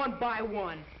out to you one by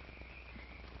one.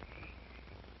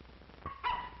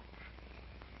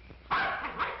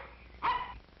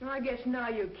 I guess now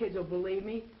you kids will believe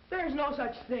me. There's no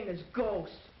such thing as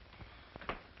ghosts.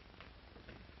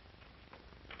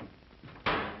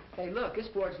 Hey, look, this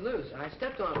board's loose. I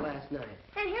stepped on it last night.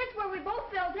 And here's where we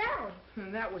both fell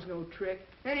down. That was no trick.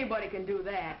 Anybody can do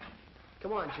that.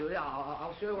 Come on, Julia.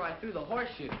 I'll show you where I threw the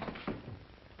horseshoes.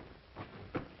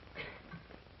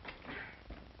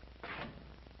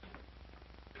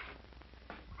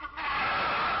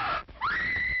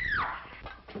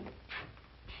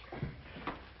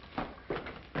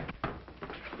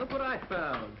 Look what I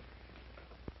found.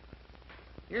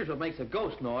 Here's what makes a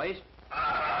ghost noise.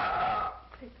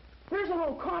 an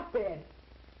old cot bed.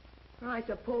 I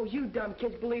suppose you dumb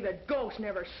kids believe that ghosts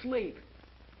never sleep.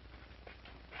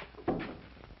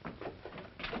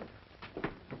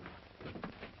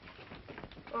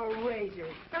 A razor.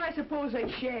 And I suppose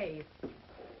they shave.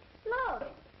 Look,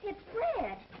 it's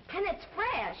bread. And it's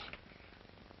fresh.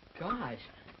 Gosh,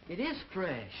 it is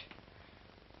fresh.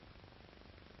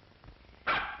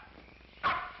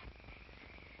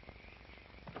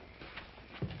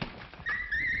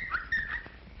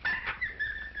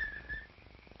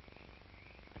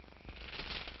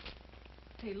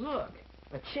 Hey, look,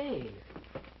 a chain.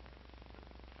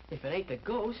 If it ain't the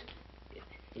ghost,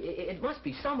 it must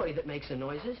be somebody that makes the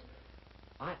noises.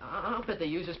 I'll bet they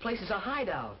use this place as a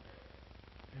hideout.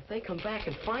 If they come back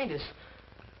and find us,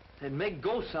 they'd make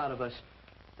ghosts out of us.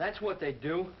 That's what they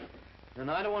do. And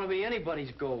I don't want to be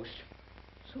anybody's ghost.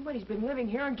 Somebody's been living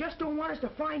here and just don't want us to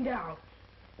find out.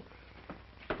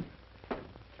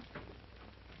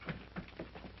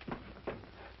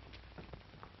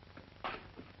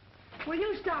 Will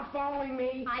you stop following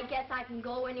me? I guess I can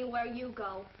go anywhere you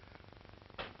go.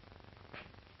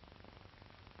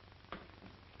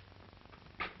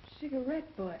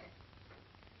 Cigarette butt.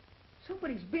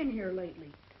 Somebody's been here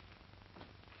lately.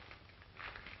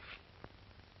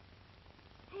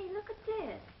 Hey, look at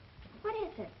this. What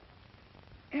is it?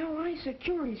 L.I.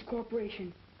 Securities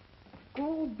Corporation.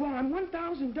 Gold bond,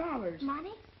 $1,000.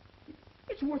 Money?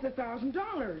 It's worth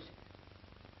 $1,000.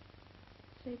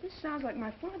 Say, this sounds like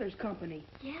my father's company.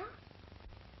 Yeah?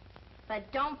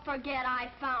 But don't forget I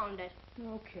found it.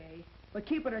 Okay. But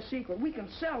keep it a secret. We can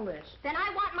sell this. Then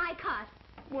I want my cut.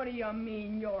 What do you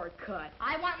mean, your cut?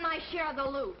 I want my share of the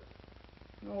loot.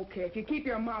 Okay, if you keep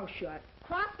your mouth shut.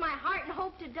 Cross my heart and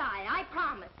hope to die, I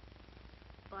promise.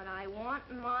 But I want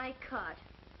my cut.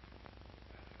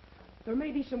 There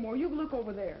may be some more. You look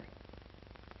over there.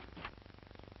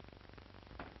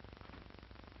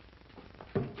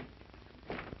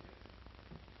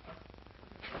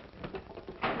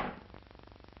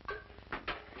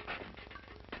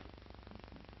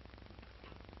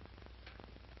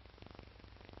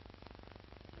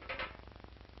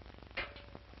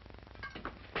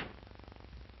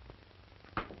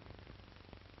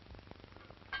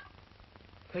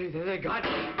 They got me.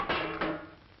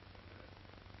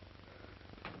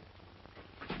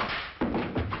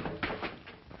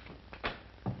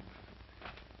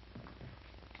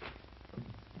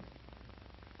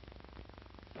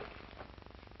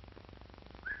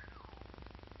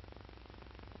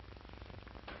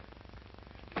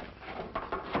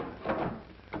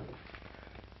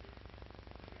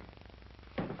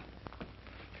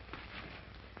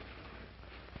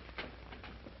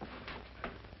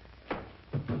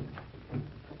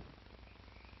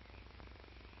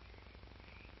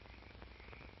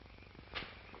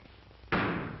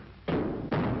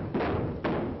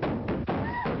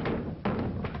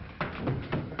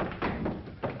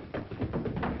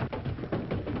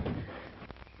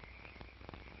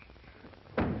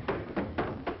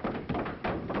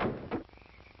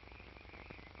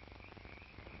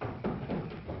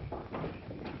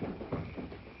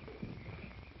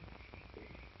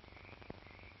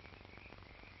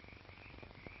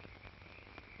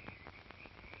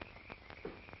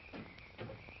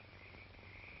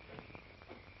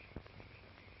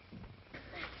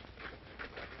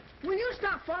 Will you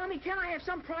stop following me? Can I have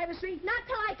some privacy? Not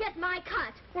till I get my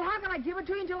cut. Well, how can I give it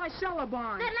to you until I sell a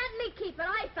bond? Then let me keep it.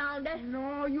 I found it.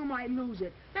 No, you might lose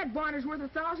it. That bond is worth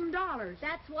 $1,000.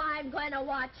 That's why I'm going to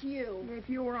watch you. If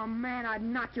you were a man, I'd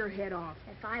knock your head off.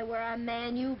 If I were a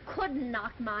man, you couldn't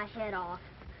knock my head off.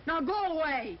 Now go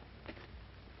away.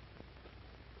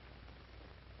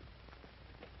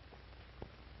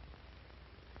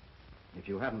 If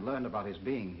you hadn't learned about his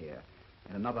being here,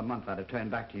 in another month I'd have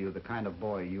turned back to you the kind of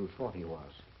boy you thought he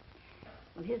was.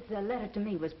 Well, his letter to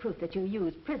me was proof that you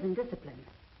used prison discipline.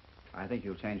 I think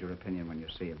you'll change your opinion when you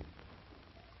see him.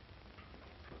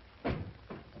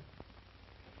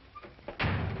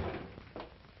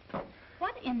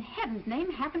 What in heaven's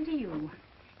name happened to you?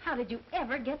 How did you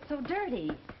ever get so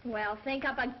dirty? Well, think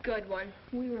up a good one.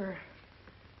 We were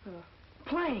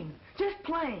playing. Just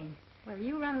playing. Well,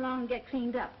 you run along and get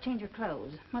cleaned up. Change your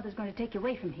clothes. Mother's going to take you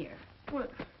away from here. But,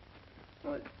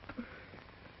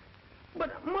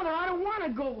 Mother, I don't want to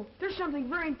go. There's something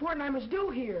very important I must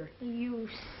do here. You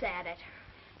said it.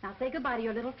 Now say goodbye to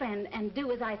your little friend and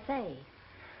do as I say.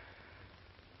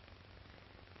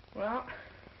 Well,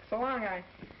 so long, I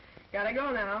gotta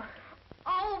go now.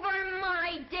 Over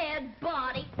my dead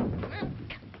body.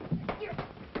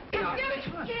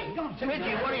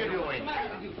 Midgie, what are you doing?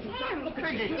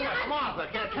 Midgie, Martha,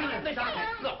 can't you stop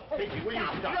it? Look, Midgie, will you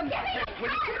stop?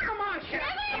 Come on,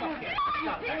 Sheriff.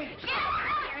 up here. Get up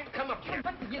here. Come up here.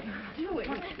 What are you doing?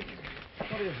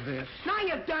 What is this? Now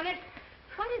you've done it.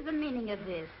 What is the meaning of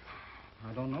this?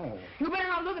 I don't know. You better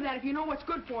not look at that if you know what's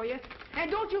good for you.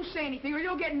 And don't you say anything or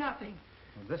you'll get nothing.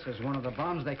 Well, this is one of the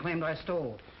bonds they claimed I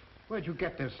stole. Where'd you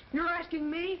get this? You're asking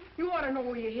me? You ought to know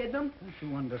where you hid them.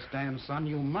 Don't you understand, son?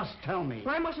 You must tell me.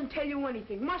 I mustn't tell you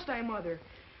anything, must I, Mother?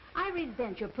 I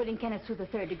resent your putting Kenneth through the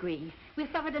 3rd degree.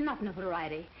 We've suffered enough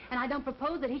notoriety, and I don't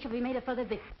propose that he shall be made a further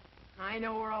victim. I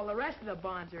know where all the rest of the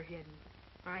bonds are hidden.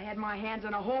 I had my hands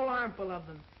on a whole armful of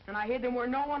them, and I hid them where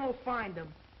no one will find them.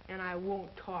 And I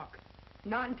won't talk.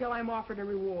 Not until I'm offered a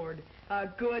reward. A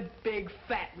good, big,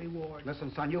 fat reward.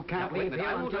 Listen, son, you can't Now, wait a leave minute.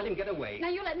 here I won't until... let him get away. Now,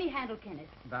 you let me handle Kenneth.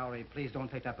 Valerie, please don't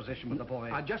take that position with the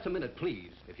boy. Just a minute,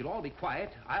 please. If you'll all be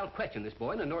quiet, I'll question this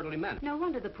boy in an orderly manner. No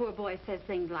wonder the poor boy says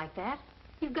things like that.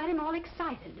 You've got him all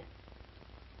excited.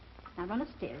 Now, run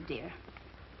upstairs, dear.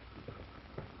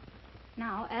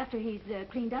 Now, after he's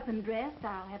cleaned up and dressed,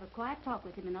 I'll have a quiet talk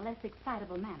with him in a less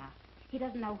excitable manner. He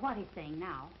doesn't know what he's saying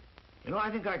now. You know, I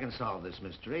think I can solve this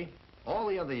mystery. All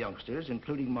the other youngsters,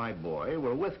 including my boy,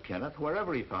 were with Kenneth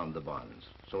wherever he found the bonds.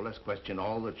 So let's question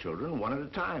all the children one at a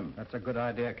time. That's a good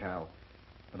idea, Cal.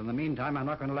 But in the meantime, I'm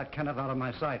not going to let Kenneth out of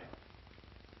my sight.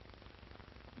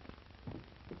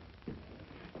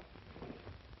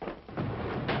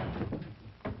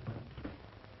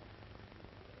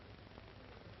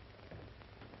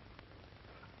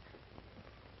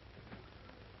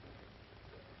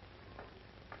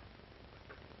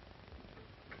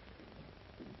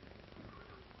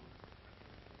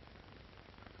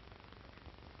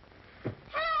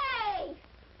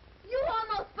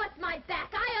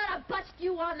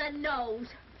 You on the nose.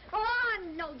 Oh,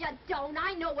 no, you don't.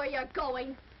 I know where you're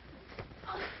going.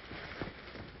 Oh.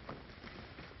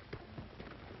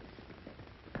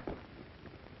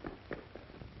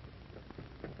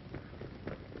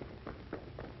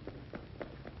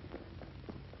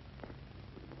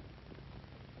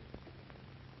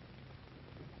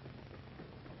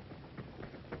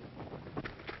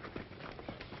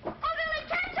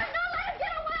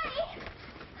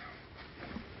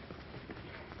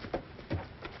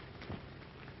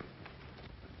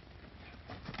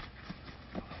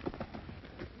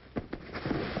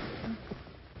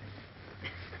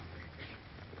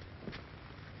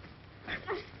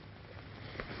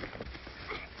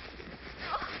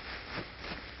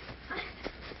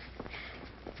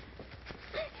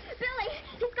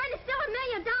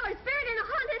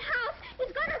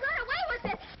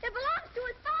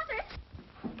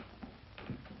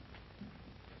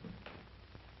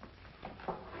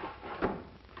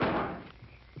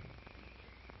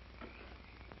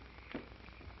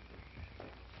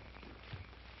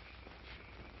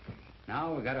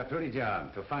 Now we got a pretty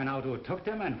job to find out who took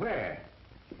them and where.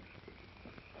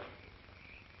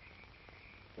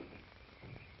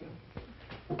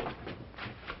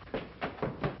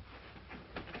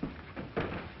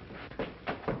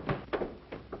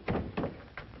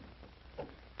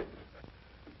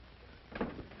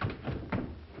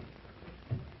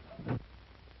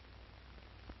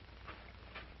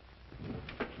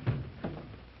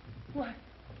 What?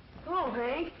 Hello,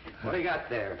 Hank. What do you got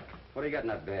there? What do you got in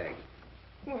that bag?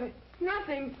 What?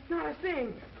 Nothing. Not a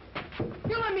thing.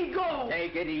 You let me go.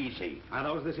 Take it easy. Are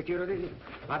those the security?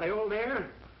 Are they all there?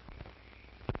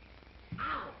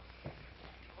 Ow.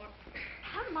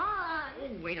 Come on.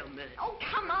 Oh, wait a minute. Oh,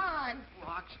 come on.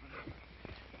 Rocks.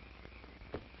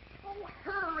 Oh,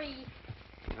 hurry.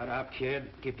 Shut up, kid.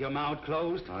 Keep your mouth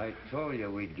closed. I told you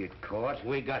we'd get caught.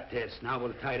 We got this. Now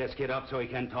we'll tie this kid up so he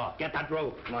can talk. Get that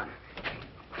rope. Come on.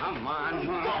 Come on.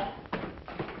 Come on.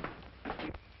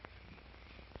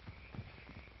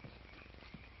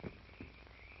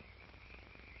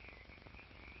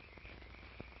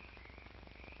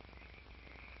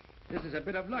 This is a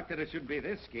bit of luck that it should be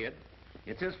this kid.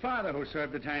 It's his father who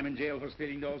served the time in jail for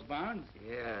stealing those bonds.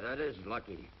 Yeah, that is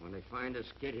lucky. When they find this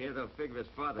kid here, they'll figure his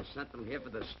father sent them here for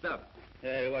the stuff.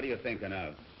 Hey, what are you thinking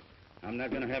of? I'm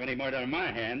not going to have any murder on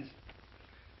my hands.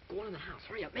 Go on in the house.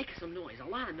 Hurry up. Make some noise. A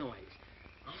lot of noise.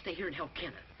 I'll stay here and help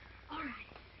Kenneth. All right.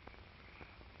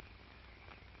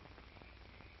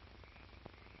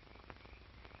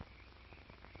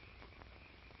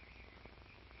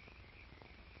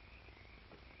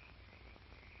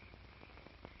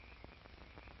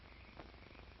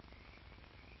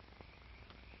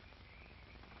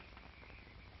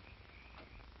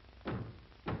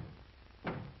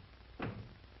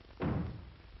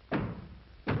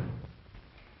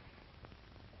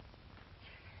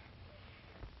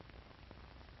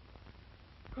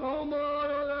 Come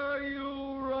on there,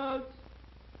 you rats.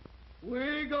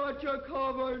 We got you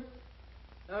covered.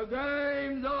 The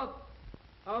game's up.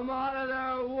 Come out of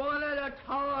there one at a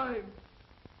time,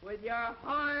 with your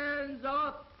hands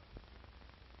up.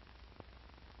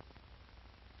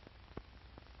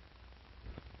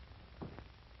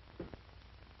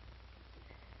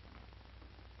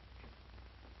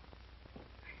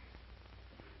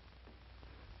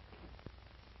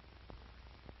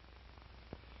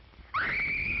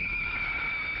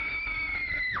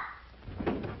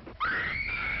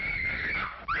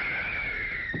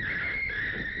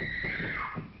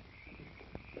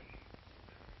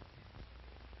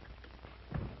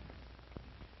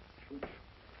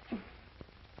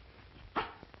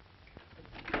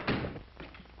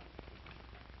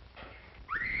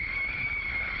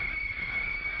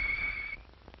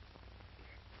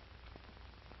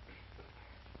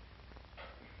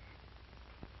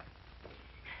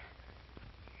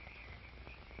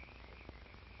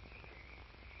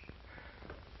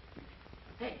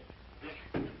 Hey.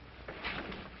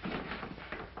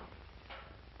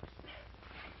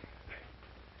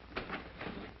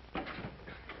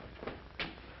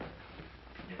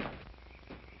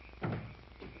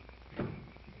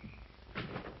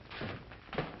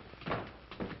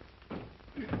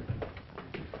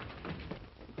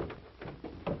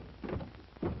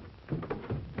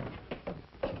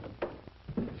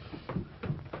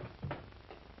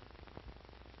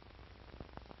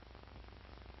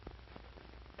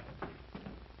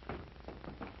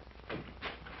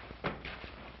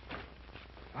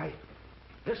 Why,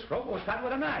 this rope was cut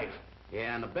with a knife.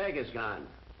 Yeah, and the bag is gone.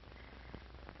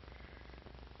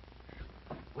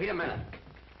 Wait a minute.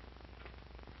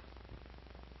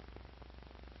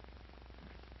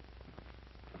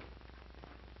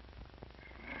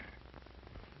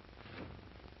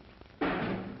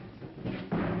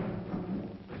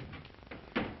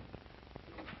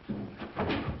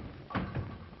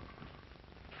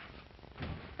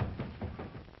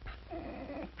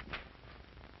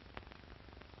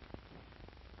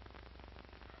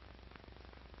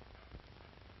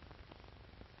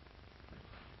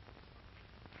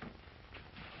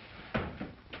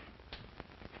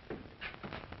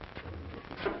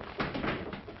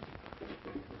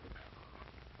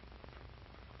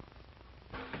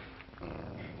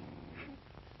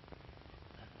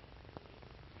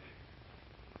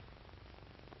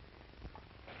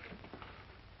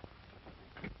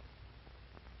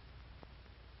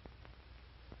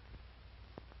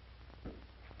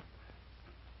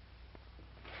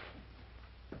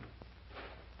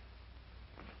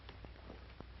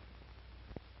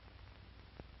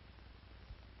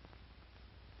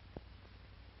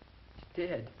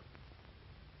 Dead.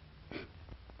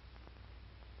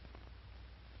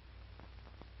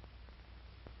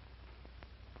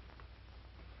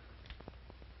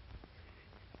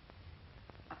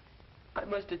 I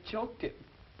must have choked him.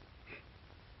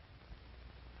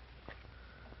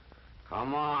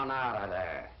 Come on out of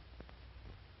there.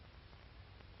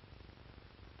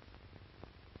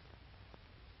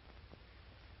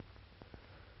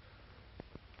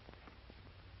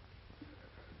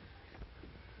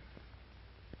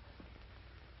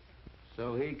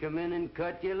 So he come in and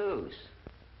cut you loose.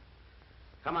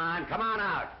 Come on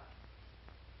out.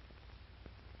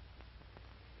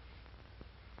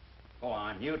 Go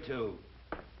on, you two.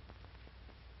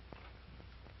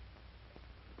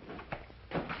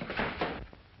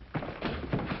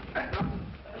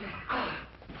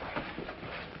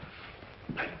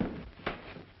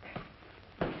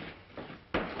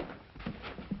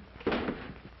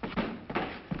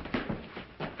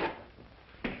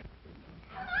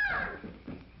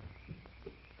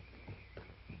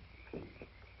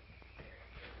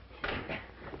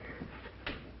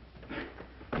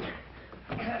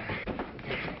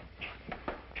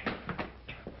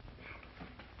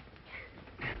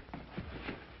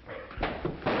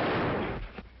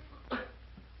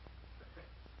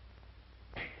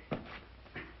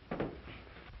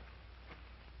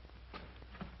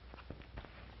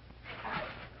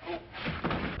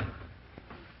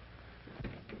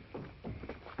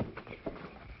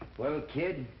 Well,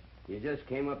 kid, you just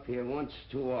came up here once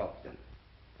too often.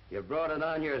 You brought it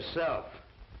on yourself.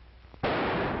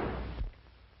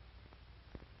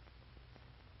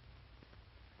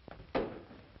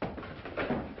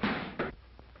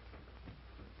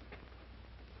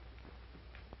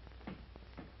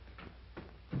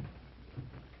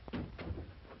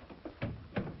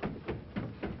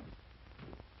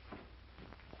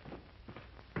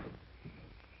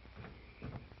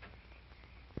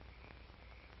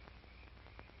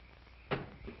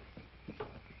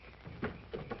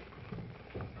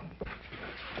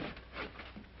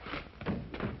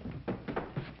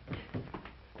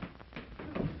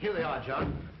 Here they are,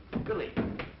 John. Billy.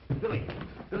 Billy!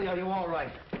 Billy, are you all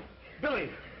right? Billy!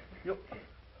 You...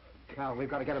 Cal, we've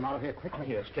got to get him out of here quickly.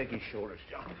 Yes, take his shoulders,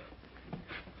 John.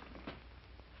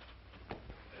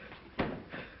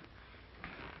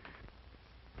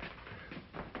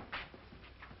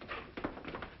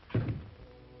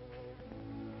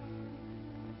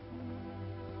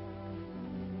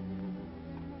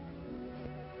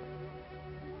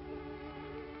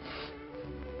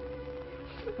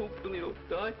 I hope Billy don't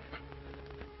die.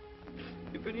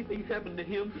 If anything happened to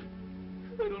him,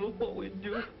 I don't know what we'd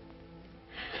do.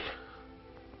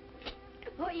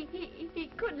 Oh, he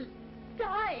couldn't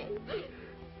die.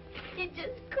 He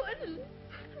just couldn't.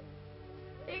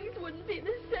 Things wouldn't be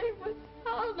the same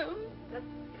without him.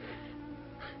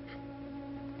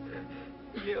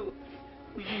 Yeah,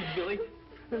 please, Billy.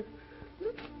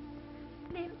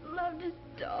 He loved his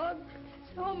dog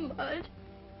so much.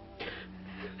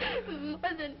 More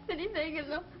than anything in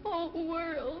the whole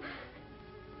world.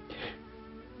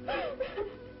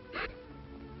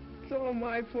 It's all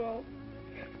my fault.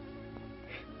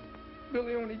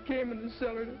 Billy only came in the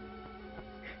cellar to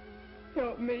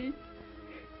help me.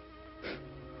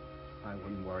 I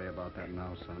wouldn't worry about that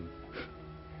now, son.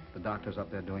 The doctor's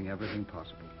up there doing everything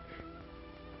possible.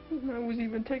 I was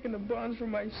even taking the bonds for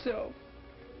myself.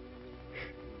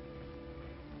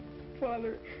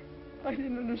 Father, I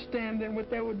didn't understand then what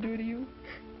that would do to you.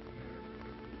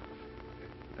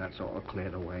 That's all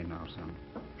cleared away now, son.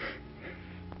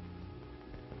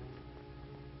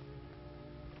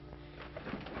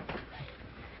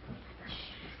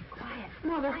 Quiet.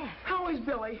 Mother, Quiet. how is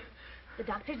Billy? The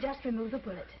doctor just removed the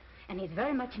bullet, and he's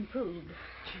very much improved.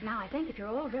 Now, I think if you're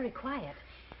all very quiet,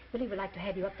 Billy would like to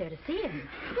have you up there to see him.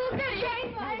 Who can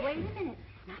shake Now, wait a minute.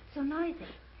 Not so noisy.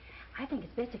 I think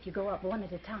it's best if you go up one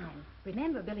at a time.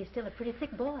 Remember, Billy's still a pretty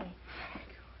sick boy.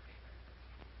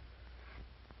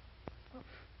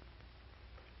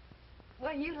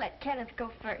 Well, you let Kenneth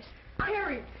go first.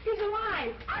 Harry, he's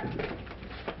alive!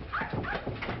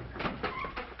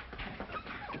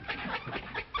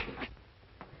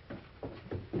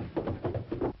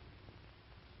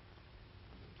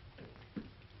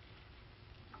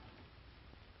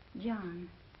 John,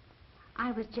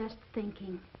 I was just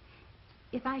thinking,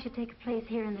 if I should take a place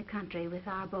here in the country with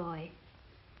our boy,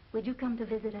 would you come to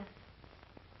visit us?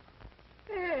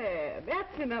 There,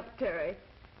 that's enough, Terry.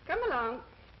 Come along.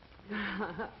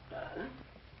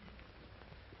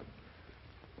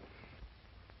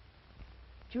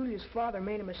 Julia's father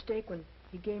made a mistake when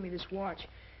he gave me this watch.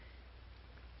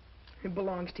 It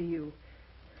belongs to you.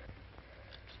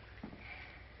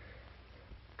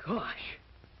 Gosh.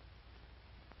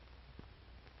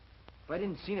 If I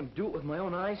didn't see him do it with my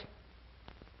own eyes,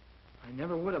 I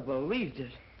never would have believed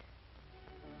it.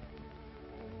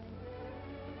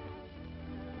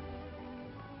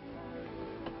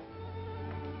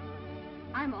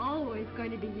 I'm always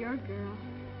going to be your girl.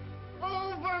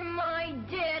 Over my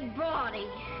dead body.